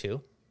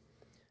 H2O2.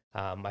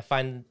 I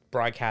find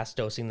broadcast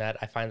dosing that,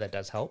 I find that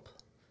does help.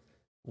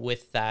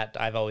 With that,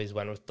 I've always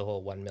went with the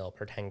whole 1 mil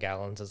per 10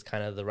 gallons as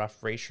kind of the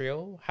rough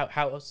ratio. How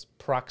has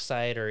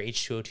peroxide or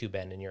H2O2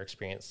 been in your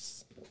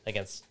experience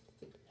against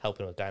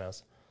helping with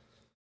dinos?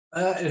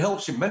 It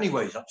helps in many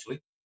ways,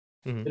 actually.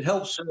 It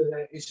helps.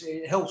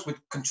 It helps with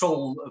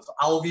control of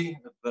algae,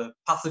 of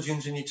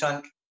pathogens in your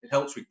tank. It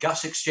helps with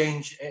gas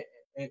exchange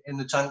in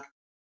the tank.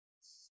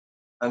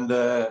 And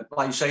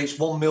like you say, it's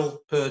 1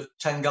 mil per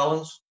 10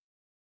 gallons.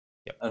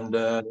 And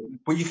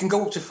but you can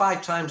go up to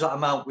 5 times that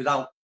amount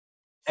without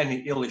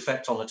any ill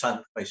effect on the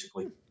tank,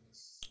 basically.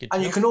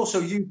 And you can also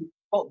use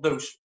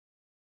those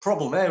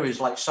problem areas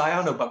like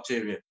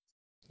cyanobacteria.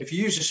 If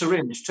you use a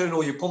syringe, turn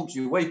all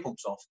your wave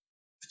pumps off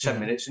for 10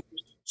 minutes and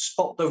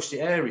spot dose the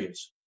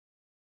areas.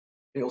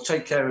 It'll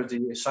take care of the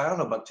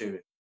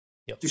cyanobacteria.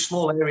 Do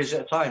small areas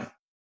at a time.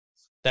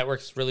 That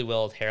works really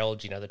well with hair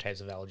algae and other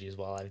types of algae as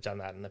well. I've done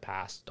that in the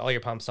past. All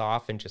your pumps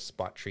off and just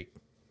spot treat.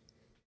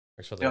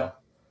 Works really well.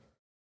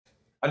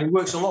 And it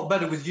works a lot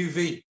better with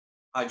UV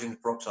hydrogen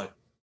peroxide.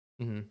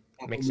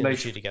 Mix the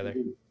two together.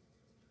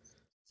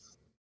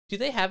 Do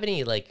they have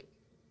any, like,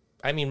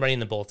 I mean, running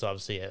them both is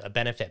obviously a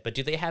benefit, but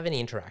do they have any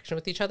interaction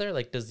with each other?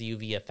 Like, does the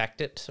UV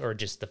affect it, or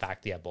just the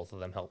fact that you have both of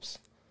them helps?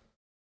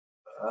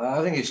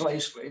 I think it's like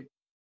it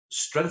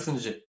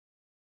strengthens it.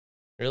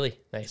 Really?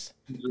 Nice.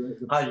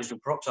 The hydrogen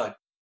peroxide.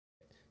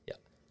 Yeah.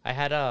 I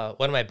had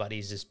one of my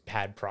buddies just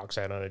had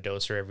peroxide on a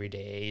doser every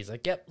day. He's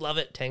like, yep, love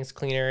it. Tank's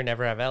cleaner,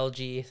 never have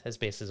algae. Has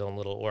based his own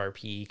little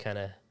ORP kind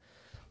of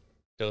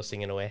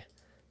dosing in a way,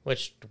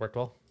 which worked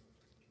well.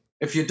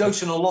 If you're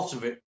dosing a lot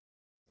of it,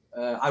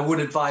 I would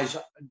advise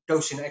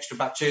dosing extra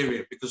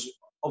bacteria, because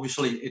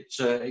obviously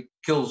it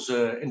kills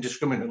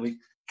indiscriminately,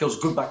 kills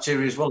good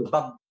bacteria as well as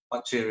bad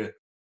bacteria.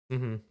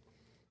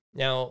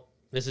 Now,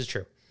 this is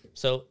true.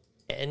 So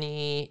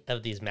any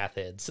of these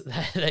methods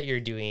that you're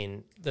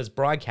doing that's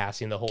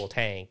broadcasting the whole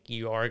tank,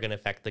 you are going to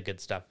affect the good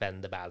stuff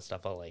and the bad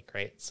stuff alike,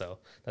 right? So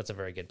that's a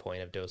very good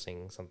point of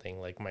dosing something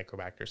like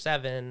Microbacter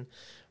 7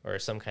 or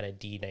some kind of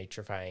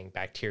denitrifying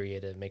bacteria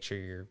to make sure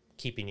you're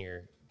keeping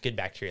your good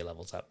bacteria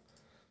levels up.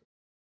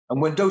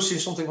 And when dosing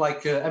something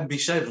like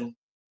MB7,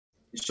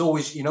 it's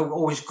always,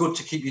 always good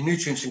to keep your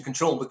nutrients in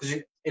control, because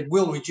it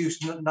will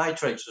reduce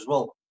nitrates as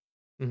well.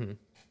 Mm-hmm.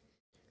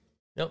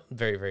 Nope,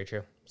 very, very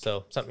true.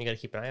 So something you got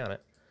to keep an eye on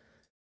it.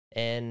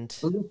 And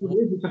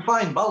it's a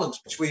fine balance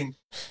between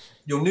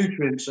your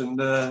nutrients and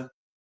mm-hmm.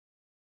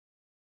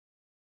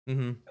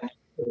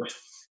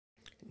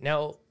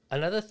 Now,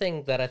 another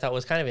thing that I thought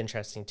was kind of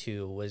interesting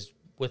too was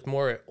with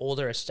more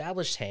older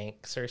established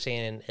tanks, they're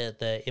saying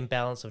the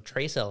imbalance of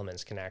trace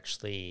elements can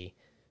actually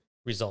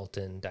result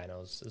in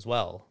dinos as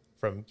well,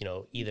 from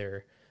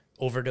either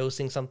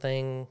overdosing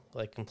something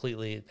like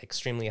completely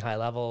extremely high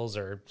levels,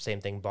 or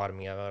same thing,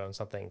 bottoming out on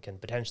something can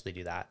potentially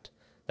do that.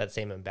 That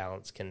same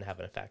imbalance can have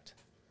an effect.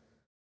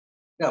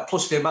 Yeah,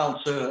 plus the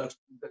amount,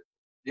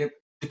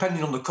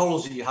 depending on the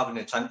corals that you have in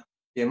the tank,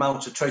 the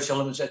amount of trace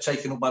elements that are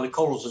taken up by the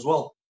corals as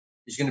well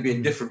is going to be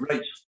at different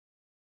rates.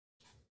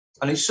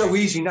 And it's so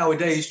easy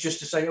nowadays just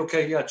to say,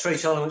 okay, yeah,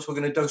 trace elements, we're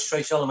going to dose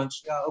trace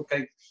elements. Yeah,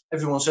 okay.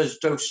 Everyone says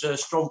dose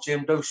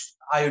strontium, dose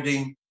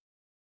iodine.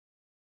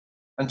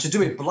 And to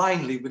do it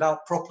blindly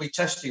without properly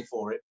testing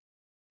for it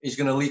is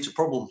going to lead to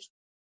problems.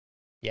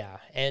 Yeah,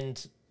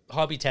 and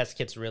hobby test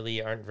kits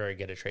really aren't very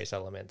good at trace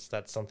elements.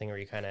 That's something where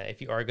you kind of,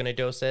 if you are going to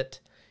dose it,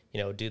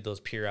 do those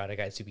periodic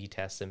ICP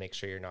tests and make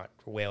sure you're not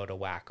way out of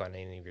whack on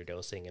any of your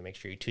dosing, and make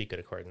sure you tweak it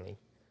accordingly.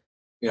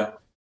 Yeah.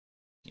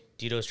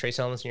 Do you dose trace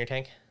elements in your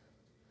tank?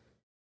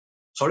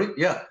 Sorry?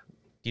 Yeah. Do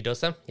you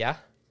dose them? Yeah.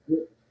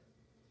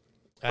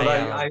 But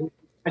I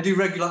do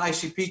regular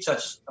ICP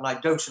tests, and I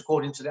dose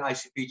according to the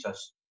ICP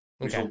test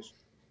results.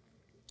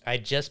 I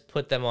just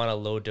put them on a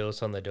low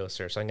dose on the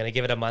doser, so I'm going to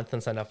give it a month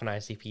and send off an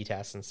ICP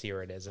test and see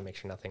where it is and make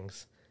sure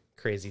nothing's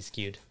crazy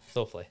skewed.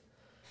 Hopefully.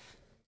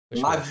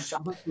 I've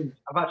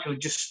actually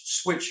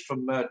just switched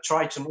from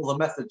Triton, other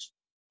methods,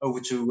 over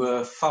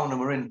to Fauna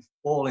Marine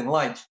Falling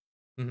Light.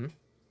 Mm-hmm.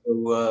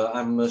 So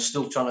I'm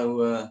still trying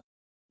to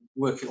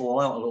work it all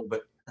out a little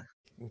bit.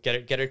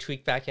 Get her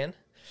tweaked back in.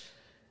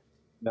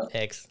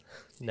 Yeah.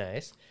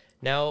 Nice.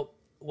 Now,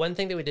 one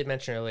thing that we did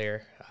mention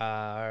earlier,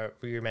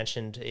 we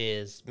mentioned,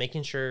 is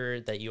making sure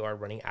that you are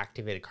running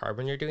activated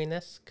carbon when you're doing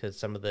this, because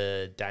some of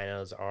the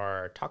dinos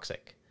are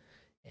toxic,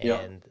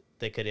 and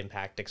they could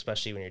impact,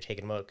 especially when you're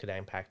taking them out, could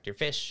impact your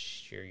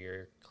fish,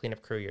 your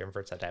cleanup crew, your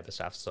inverts, that type of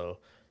stuff. So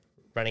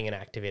running an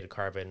activated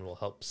carbon will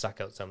help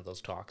suck out some of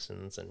those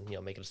toxins and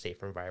make it a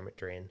safer environment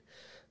during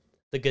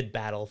the good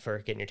battle for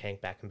getting your tank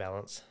back in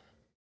balance.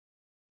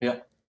 Yeah.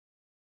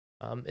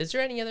 Is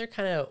there any other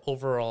kind of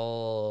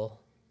overall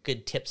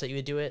good tips that you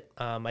would do it?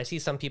 I see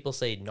some people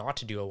say not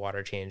to do a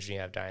water change when you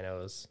have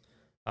dinos.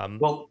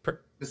 Well,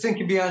 the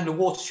thinking behind the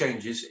water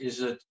changes is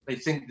that they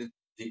think that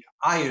the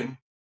iron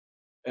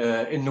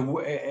in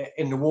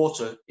the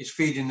water is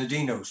feeding the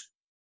dinos.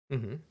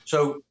 Mm-hmm.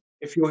 So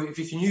if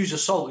you can use a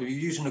salt, if you're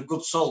using a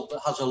good salt that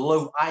has a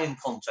low iron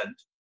content,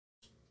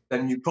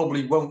 then you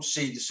probably won't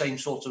see the same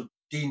sort of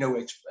dino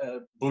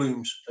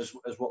blooms as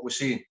what we're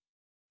seeing.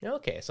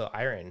 Okay, so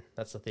iron,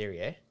 that's the theory,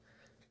 eh?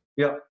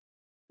 Yeah.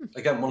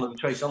 Again, one of the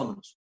trace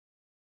elements.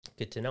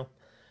 Good to know.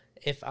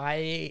 If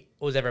I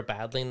was ever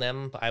battling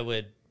them, I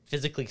would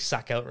physically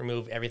suck out,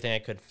 remove everything I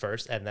could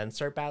first, and then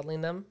start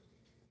battling them,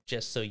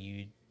 just so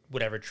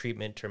whatever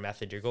treatment or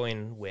method you're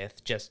going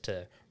with, just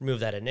to remove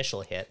that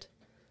initial hit,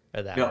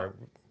 or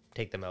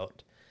take them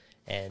out.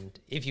 And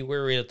if you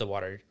were at the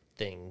water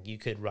thing, you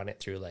could run it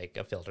through like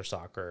a filter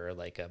sock or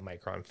like a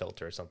micron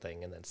filter or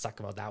something, and then suck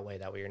them out that way.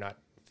 That way you're not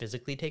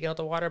physically taking out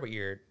the water, but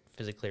you're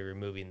physically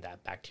removing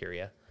that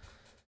bacteria.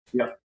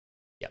 Yeah.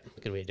 Yep,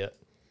 good way to do it.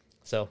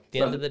 So at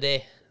the end of the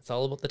day, it's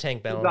all about the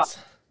tank balance.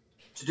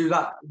 To do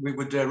that, we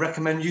would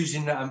recommend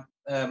using a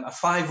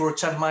 5 or a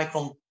 10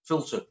 micron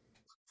filter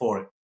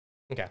for it.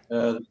 Okay.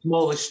 The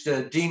smallest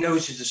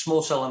dinos is the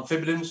small cell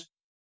amphibians,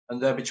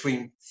 and they're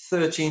between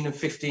 13 and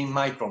 15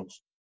 microns.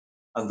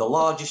 And the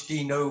largest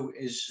dino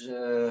is,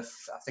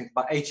 I think,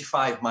 about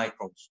 85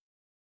 microns.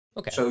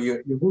 Okay. So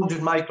your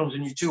 100 microns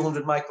and your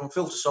 200 micron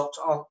filter socks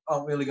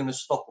aren't really going to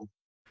stop them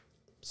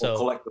or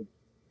collect them.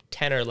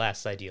 10 or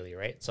less, ideally,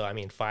 right? So,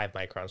 5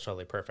 microns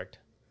probably perfect.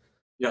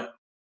 Yeah.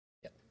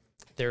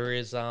 There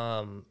is,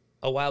 a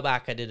while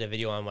back, I did a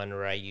video on one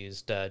where I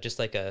used just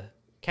like a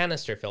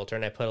canister filter,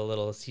 and I put a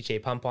little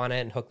CJ pump on it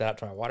and hooked that up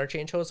to my water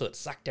change hose, so it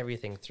sucked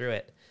everything through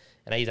it.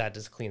 And I use that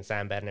to clean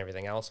sand bed and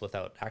everything else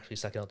without actually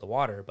sucking out the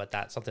water.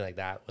 But something like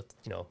that with,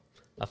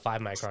 a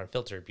 5 micron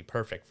filter would be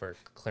perfect for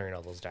clearing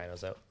all those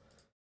dinos out.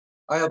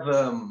 I have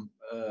an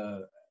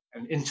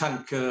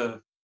in-tank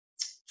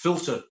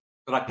filter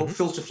that I put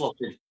filter floss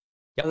in.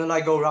 Yep. And then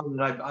I go around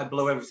and I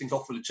blow everything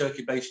off with a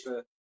turkey base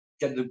to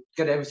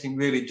get everything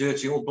really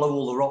dirty, or blow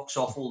all the rocks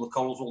off, all the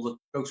corals,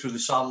 go through the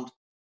sand.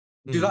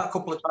 Do that a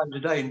couple of times a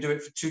day and do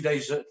it for 2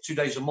 days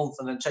a month,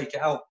 and then take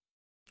it out.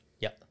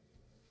 Yep.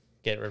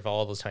 Get rid of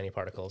all those tiny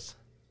particles.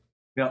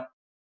 Yeah.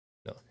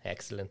 No,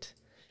 excellent.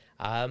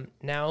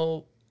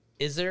 Now,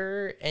 is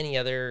there any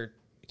other,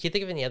 can you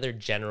think of any other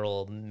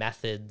general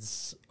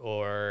methods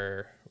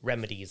or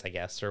remedies, I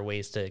guess, or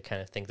ways to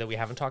kind of think that we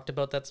haven't talked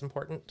about that's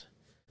important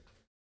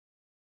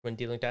when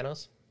dealing with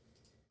dinos?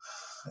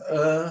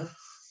 Well,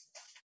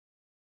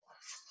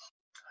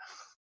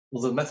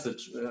 the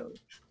methods,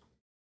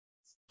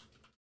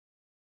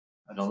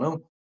 I don't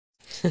know.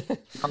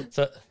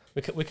 So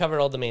we covered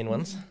all the main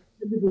ones.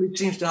 Everybody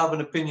seems to have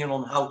an opinion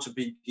on how to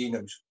beat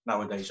dinos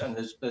nowadays, and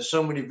there's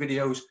so many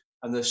videos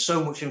and there's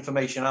so much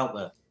information out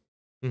there.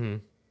 Mm-hmm.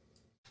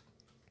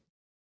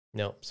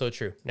 No, so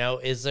true. Now,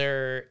 is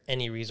there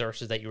any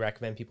resources that you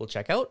recommend people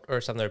check out, or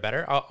some that are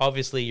better?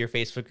 Obviously, your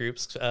Facebook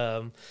group's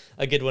a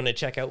good one to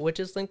check out, which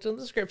is linked in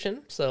the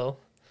description. So,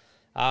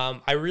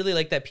 I really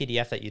like that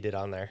PDF that you did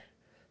on there.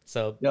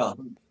 So, yeah,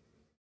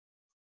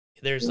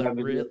 there's a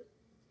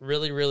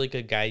really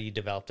good guide you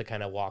developed that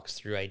kind of walks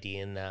through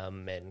ID'ing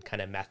them and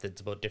kind of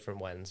methods about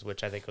different ones,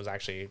 which I think was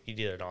actually, you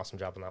did an awesome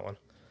job on that one.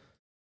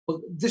 Well,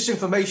 this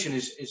information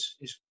is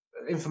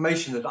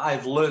information that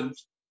I've learned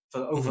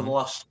for over the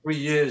last 3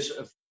 years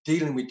of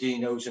dealing with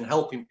dinos and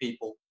helping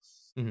people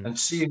and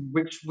seeing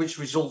which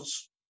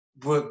results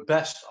work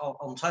best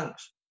on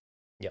tanks.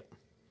 Yep.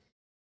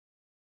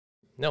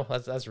 No,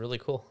 that's really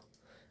cool.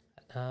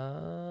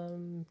 I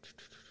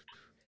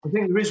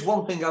think there is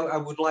one thing I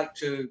would like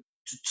to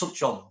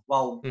touch on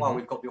while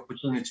we've got the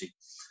opportunity.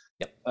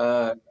 Yep.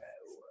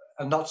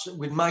 And that's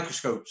with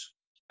microscopes.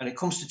 And it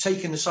comes to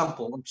taking the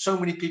sample. And so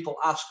many people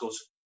ask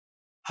us,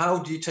 how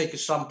do you take a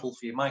sample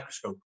for your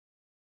microscope?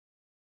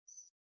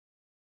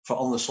 For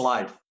on the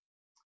slide.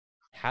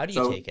 How do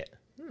you take it?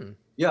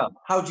 Yeah.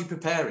 How do you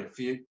prepare it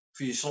for your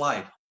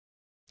slide?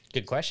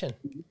 Good question.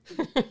 Do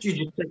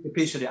you just take a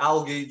piece of the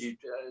algae? Do you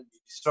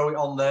throw it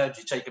on there?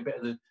 Do you take a bit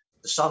of the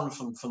sand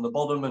from the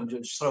bottom and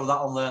just throw that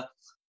on there?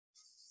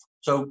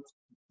 So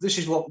this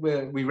is what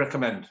we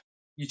recommend.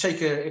 You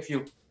take if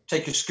you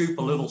take a scoop,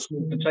 a little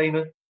small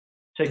container,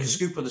 take a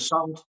scoop of the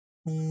sand,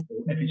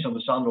 if it's on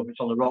the sand or if it's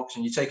on the rocks,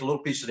 and you take a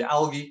little piece of the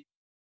algae,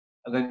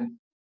 and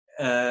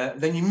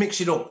then you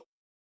mix it up.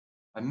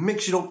 And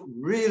mix it up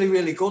really,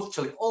 really good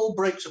till it all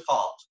breaks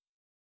apart.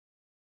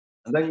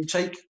 And then you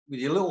take, with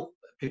your little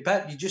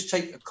pipette, you just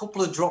take a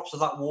couple of drops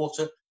of that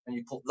water and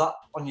you put that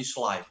on your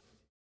slide.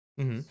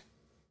 And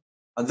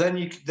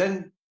then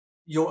then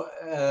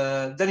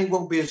it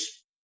won't be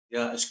as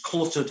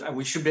cluttered, and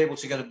we should be able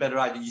to get a better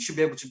idea. You should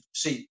be able to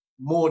see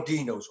more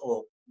dinos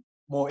or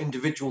more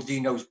individual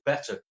dinos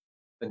better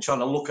than trying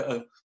to look at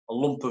a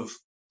lump of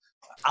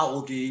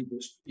algae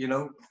that's,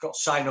 got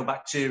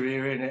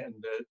cyanobacteria in it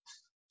and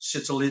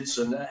citolids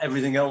and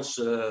everything else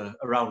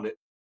around it.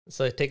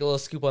 So take a little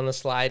scoop on the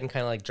slide and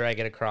kind of like drag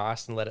it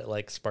across and let it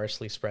like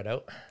sparsely spread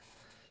out.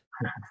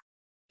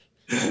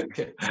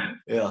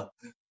 Yeah.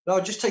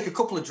 No, just take a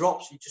couple of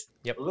drops. You just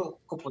a little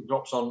couple of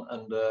drops on,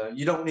 and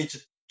you don't need to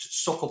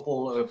suck up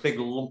all a big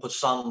lump of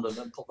sand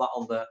and put that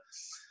on there.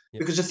 Yep.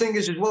 Because the thing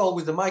is, as well,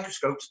 with the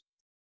microscopes,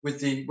 with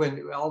the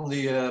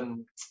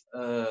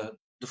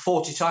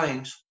 40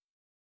 times.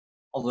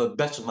 On the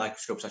better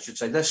microscopes, I should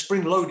say, they're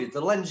spring-loaded.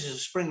 The lenses are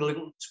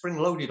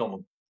spring-loaded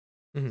on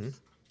them.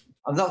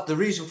 And that the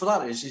reason for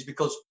that is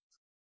because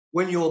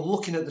when you're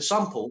looking at the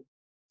sample,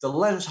 the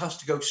lens has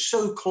to go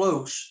so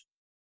close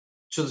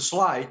to the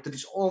slide that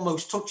it's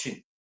almost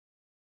touching.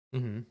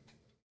 And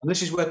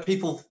this is where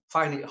people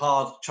find it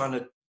hard trying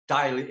to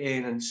dial it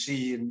in and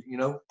see and,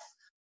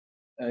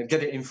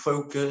 get it in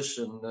focus.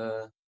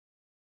 And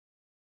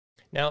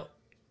now,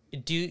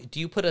 do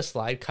you put a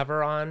slide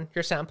cover on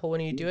your sample when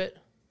you do it?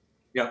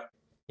 Yeah.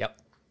 Yep.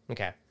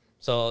 Okay.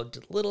 So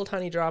little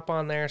tiny drop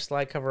on there,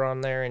 slide cover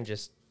on there, and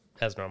just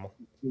as normal.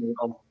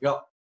 Yeah.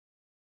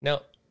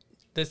 Now,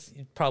 this is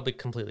probably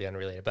completely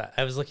unrelated, but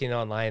I was looking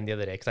online the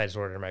other day because I just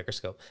ordered a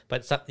microscope.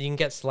 But you can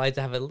get slides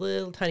that have a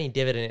little tiny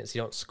divot in it so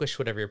you don't squish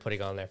whatever you're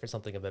putting on there for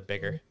something a bit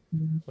bigger,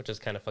 which is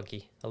kind of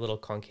funky. A little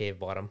concave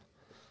bottom.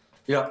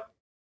 Yeah.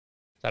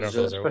 I don't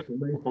know if those are...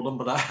 for them,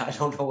 but I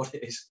don't know what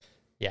it is.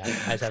 Yeah,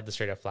 I just have the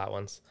straight up flat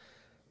ones.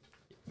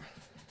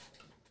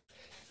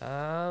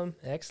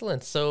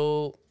 Excellent.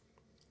 So,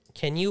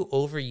 can you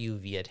over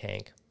UV a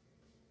tank?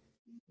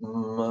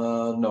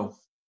 No.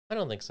 I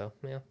don't think so.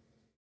 Yeah.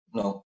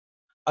 No.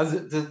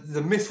 And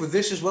the myth with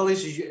this as well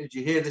is you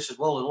hear this as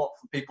well a lot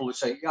from people who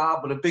say, yeah,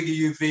 but a bigger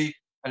UV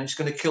and it's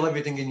going to kill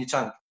everything in your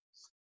tank.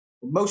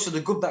 But most of the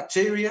good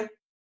bacteria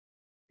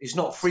is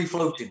not free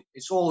floating.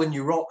 It's all in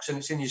your rocks and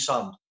it's in your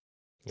sand.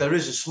 Yeah. There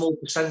is a small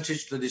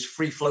percentage that is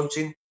free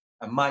floating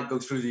and might go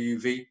through the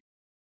UV.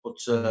 But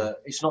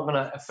it's not going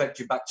to affect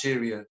your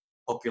bacteria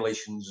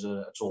populations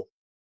at all.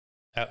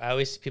 I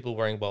always see people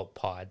worrying about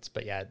pods,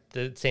 but yeah,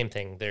 the same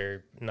thing.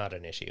 They're not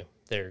an issue.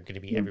 They're going to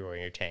be everywhere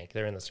in your tank.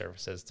 They're in the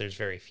surfaces. There's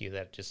very few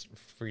that just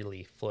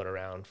freely float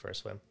around for a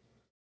swim.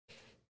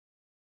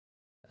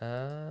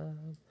 If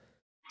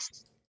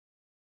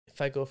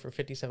I go for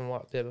 57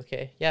 watt bib,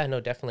 okay. Yeah,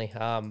 no, definitely.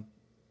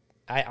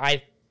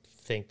 I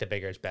think the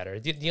bigger is better.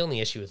 The only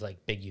issue with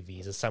like big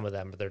UVs is some of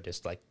them, they're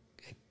just like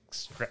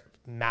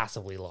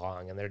massively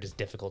long and they're just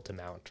difficult to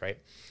mount, right?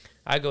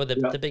 I go with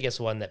the biggest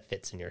one that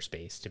fits in your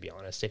space, to be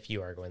honest, if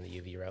you are going the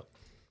UV route.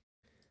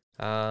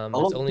 A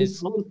lot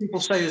of people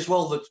say as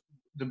well that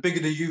the bigger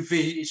the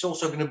UV, it's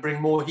also going to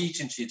bring more heat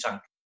into your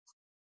tank.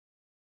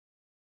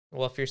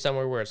 Well, if you're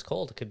somewhere where it's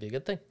cold, it could be a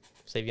good thing.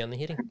 Save you on the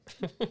heating.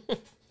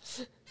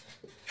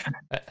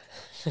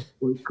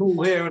 Well, it's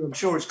cold here, and I'm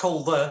sure it's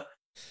cold there.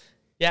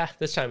 Yeah,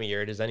 this time of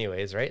year it is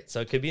anyways, right? So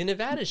it could be an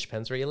advantage.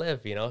 Depends where you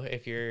live. You know,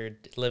 if you're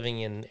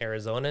living in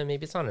Arizona,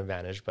 maybe it's not an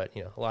advantage, but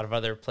you know, a lot of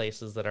other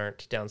places that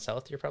aren't down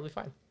south, you're probably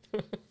fine.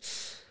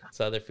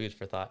 So other food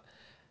for thought.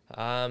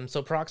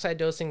 So peroxide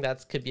dosing,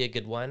 that could be a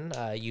good one.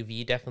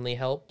 UV definitely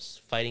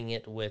helps. Fighting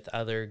it with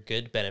other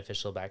good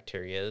beneficial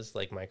bacterias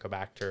like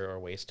Mycobacter or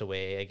waste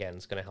away, again,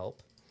 is going to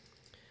help.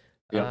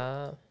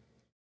 Yeah.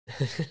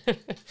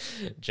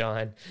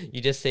 John, you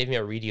just saved me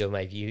a redo of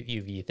my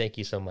UV. Thank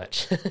you so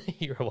much.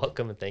 You're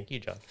welcome, and thank you,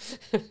 John.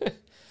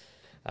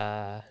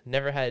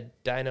 Never had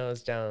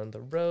dinos down the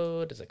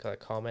road. Is it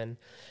common?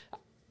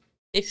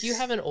 If you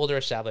have an older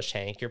established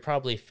tank, you're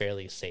probably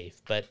fairly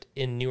safe. But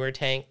in newer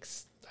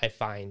tanks, I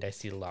find I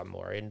see a lot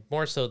more, and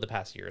more so the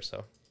past year or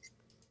so.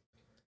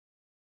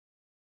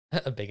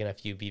 A big enough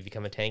UV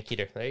become a tank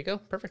heater. There you go.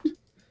 Perfect.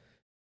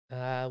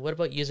 What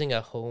about using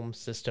a home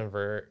system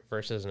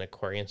versus an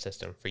aquarium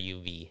system for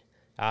UV?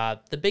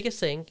 The biggest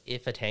thing,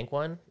 if a tank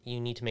one,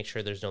 you need to make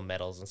sure there's no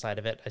metals inside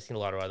of it. I've seen a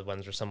lot of other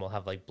ones where some will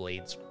have like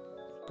blades,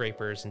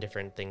 scrapers, and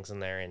different things in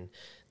there, and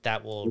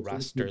that will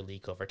rust or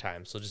leak over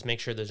time. So just make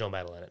sure there's no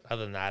metal in it.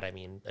 Other than that, I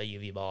mean, a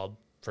UV bulb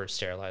for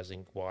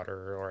sterilizing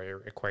water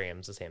or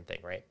aquariums, the same thing,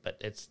 right? But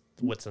it's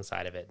what's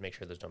inside of it. Make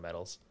sure there's no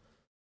metals.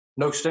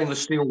 No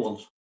stainless steel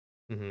ones.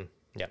 Mm-hmm.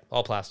 Yeah,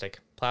 all plastic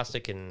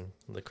and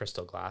the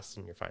crystal glass,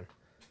 and you're fine.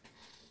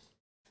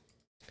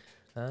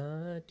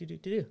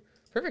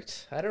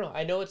 Perfect. I don't know.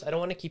 I don't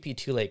want to keep you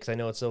too late because I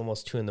know it's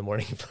almost 2 a.m.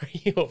 for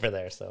you over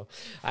there. So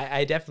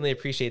I definitely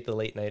appreciate the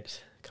late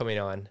night coming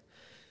on.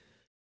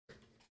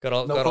 Got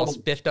all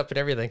spiffed up and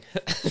everything.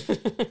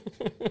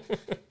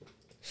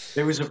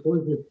 It was a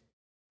pleasure.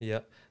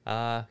 Yeah.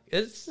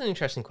 This is an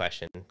interesting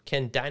question.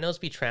 Can dinos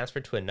be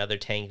transferred to another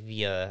tank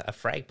via a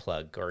frag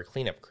plug or a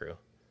cleanup crew?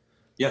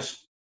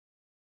 Yes.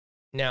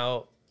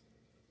 Now,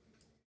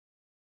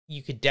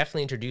 you could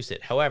definitely introduce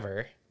it.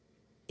 However,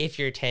 if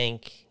your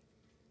tank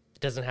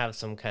doesn't have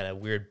some kind of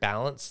weird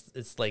balance,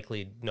 it's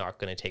likely not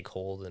going to take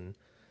hold. And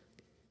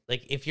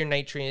like if your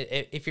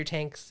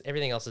tanks,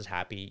 everything else is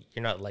happy,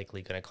 you're not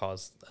likely going to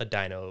cause a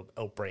dino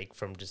outbreak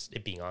from just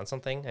it being on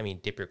something. I mean,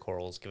 dip your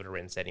corals, give it a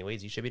rinse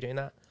anyways. You should be doing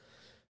that.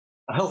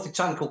 A healthy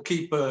tank will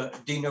keep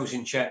dinos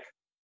in check.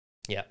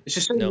 Yeah. It's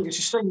the same. It's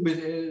the same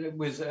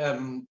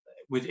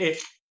with ick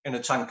in a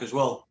tank as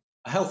well.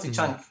 A healthy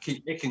tank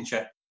keeps ick in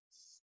check.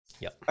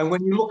 Yep. And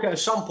when you look at a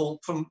sample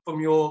from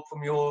your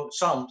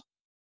sand,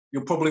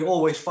 you'll probably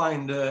always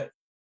find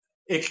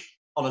ick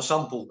on a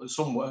sample at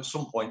some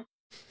point.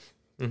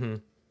 Mm-hmm.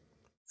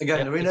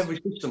 Again, they're in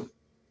every system.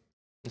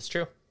 It's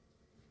true.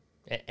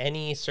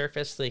 Any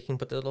surface that you can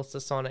put the little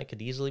cysts on it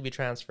could easily be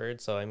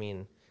transferred. So I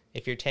mean,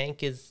 if your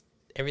tank is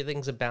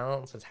everything's a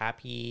balance, it's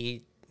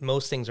happy,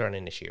 most things aren't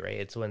an issue, right?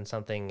 It's when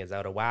something is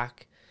out of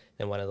whack,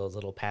 then one of those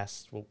little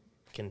pests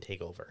can take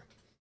over.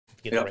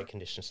 If you get the right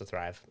conditions to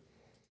thrive.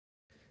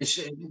 It's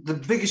the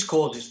biggest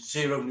cause is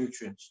zero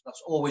nutrients.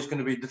 That's always going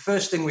to be the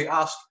first thing we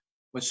ask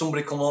when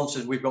somebody comes on and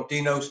says we've got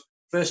dinos.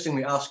 First thing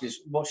we ask is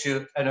what's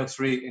your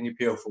NO3 and your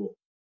PO4.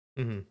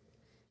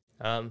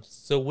 Mm-hmm.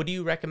 So what do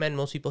you recommend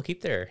most people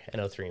keep their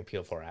NO3 and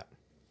PO4 at?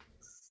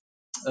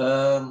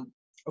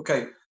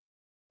 Okay,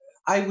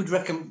 I would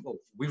recommend.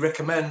 We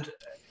recommend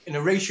in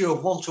a ratio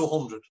of 1 to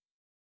 100.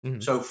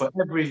 Mm-hmm. So for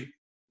every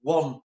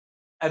 1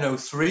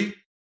 NO3,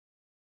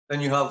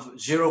 then you have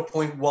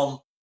 0.1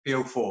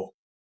 PO4.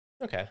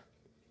 Okay,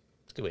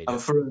 that's a good way to do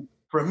it.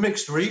 For a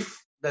mixed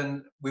reef,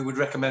 then we would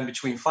recommend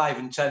between 5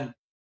 and 10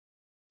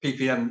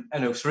 ppm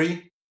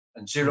NO3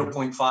 and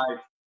 0.05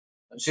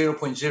 to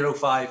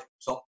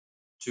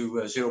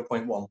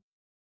 0.1.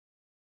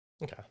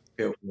 Okay,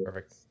 PO4.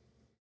 Perfect.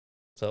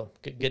 So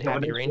good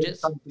happy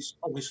ranges.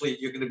 Obviously,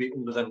 you're going to be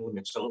under them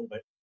limits a little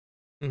bit.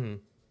 Mm-hmm.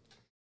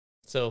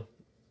 So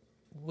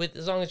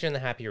as long as you're in the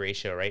happy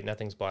ratio, right?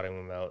 Nothing's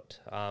bottoming them out.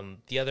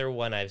 The other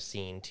one I've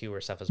seen too, where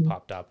stuff has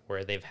popped up,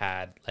 where they've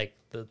had like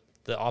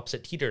the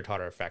opposite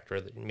teeter-totter effect,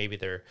 where maybe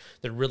they're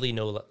really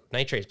no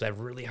nitrates, but they have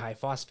really high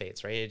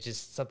phosphates, right? It's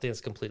just something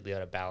that's completely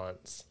out of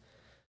balance.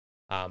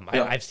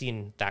 I've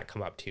seen that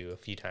come up too a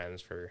few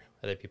times for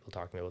other people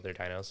talking about their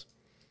dinos.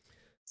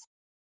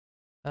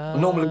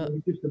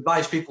 Normally, we just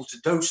advise people to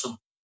dose them.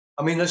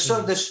 I mean, there's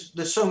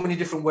so many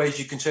different ways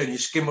you can turn your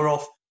skimmer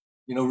off.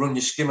 You know, run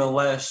your skimmer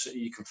less.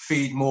 You can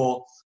feed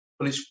more,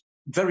 but it's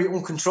very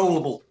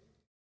uncontrollable,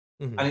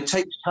 and it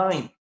takes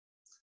time.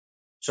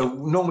 So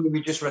normally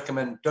we just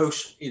recommend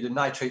dose either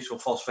nitrates or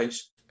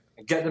phosphates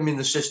and get them in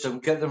the system,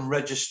 get them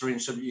registering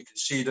so that you can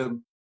see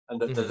them and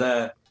that they're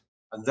there,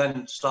 and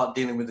then start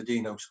dealing with the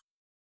dinos.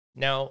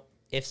 Now,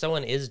 if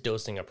someone is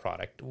dosing a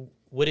product,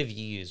 what have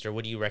you used or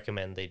what do you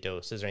recommend they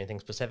dose? Is there anything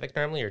specific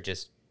normally or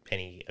just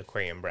any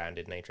aquarium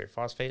branded nitrate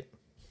phosphate?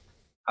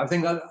 I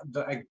think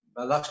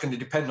that's going to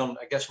depend on,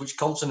 I guess, which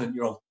continent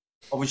you're on.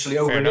 Obviously,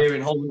 Fair over enough. here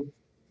in Holland,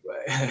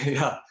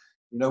 yeah,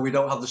 you know, we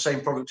don't have the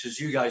same products as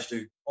you guys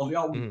do. Only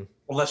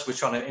unless we're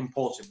trying to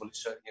import it, but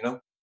it's you know,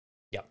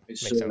 Yeah,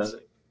 it's makes sense.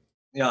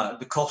 yeah,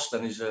 the cost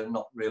then is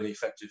not really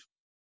effective.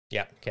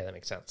 Yeah, okay, that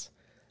makes sense.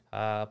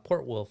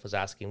 Port Wolf was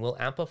asking, will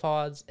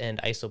amphipods and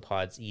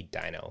isopods eat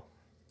dino?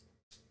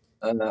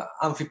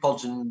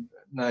 Amphipods and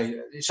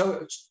no,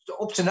 so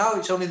up to now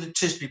it's only the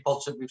Tisby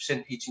pods that we've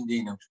seen eating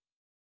dinos.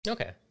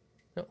 Okay,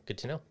 oh, good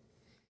to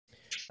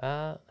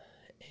know.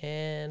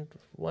 And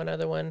one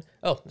other one.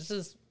 Oh, this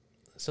is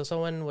so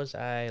someone was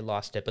I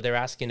lost it, but they're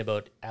asking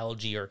about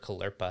algae or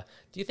caulerpa.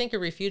 Do you think a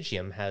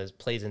refugium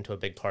plays into a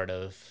big part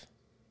of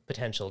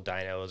potential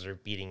dinos or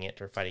beating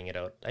it or fighting it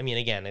out? I mean,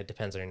 again, it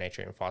depends on your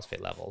nitrate and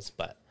phosphate levels,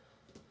 but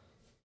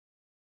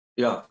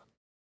Yeah.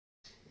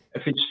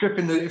 If it's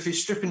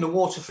stripping the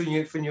water for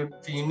your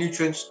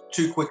nutrients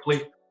too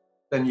quickly,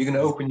 then you're going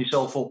to open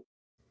yourself up.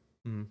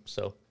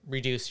 So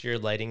reduce your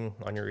lighting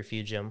on your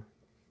refugium.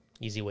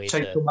 Easy way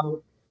Take to some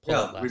out. pull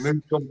out Yeah, less.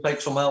 remove some,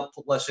 take some out,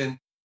 put less in.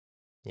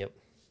 Yep.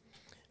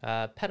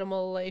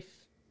 Petimal Life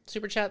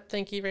Super Chat,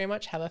 thank you very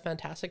much. Have a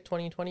fantastic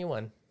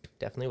 2021.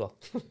 Definitely will.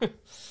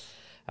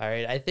 All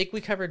right, I think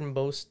we covered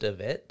most of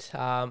it.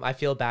 I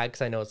feel bad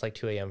because I know it's like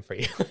 2 a.m. for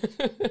you.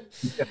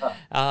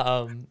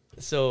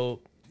 So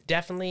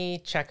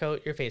definitely check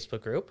out your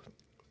Facebook group.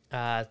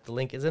 The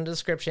link is in the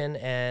description,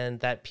 and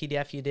that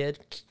PDF you did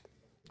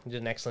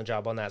an excellent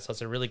job on that. So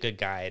it's a really good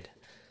guide.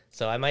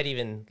 So I might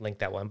even link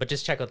that one, but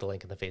just check out the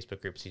link in the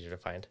Facebook group. It's easier to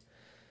find.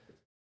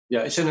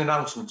 Yeah, it's in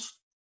announcements.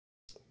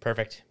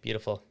 Perfect.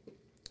 Beautiful.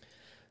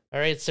 All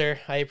right, sir.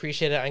 I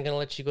appreciate it. I'm going to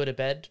let you go to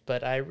bed,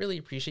 but I really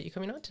appreciate you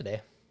coming on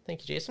today.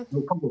 Thank you, Jason.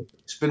 No problem.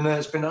 It's been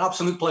an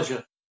absolute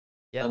pleasure.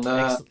 Yeah.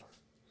 And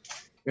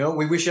you know,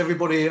 we wish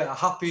everybody a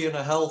happy and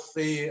a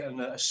healthy and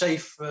a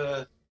safe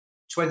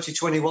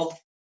 2021.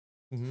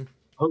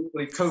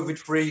 Hopefully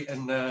COVID-free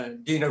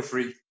and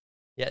Dino-free.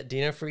 Yeah,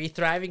 Dino-free,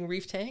 thriving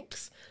reef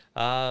tanks.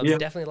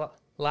 Definitely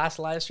last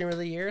live stream of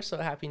the year, so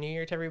Happy New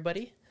Year to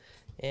everybody.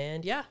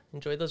 And yeah,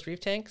 enjoy those reef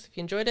tanks. If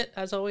you enjoyed it,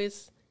 as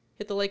always,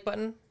 hit the like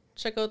button.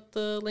 Check out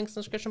the links in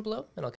the description below, and I'll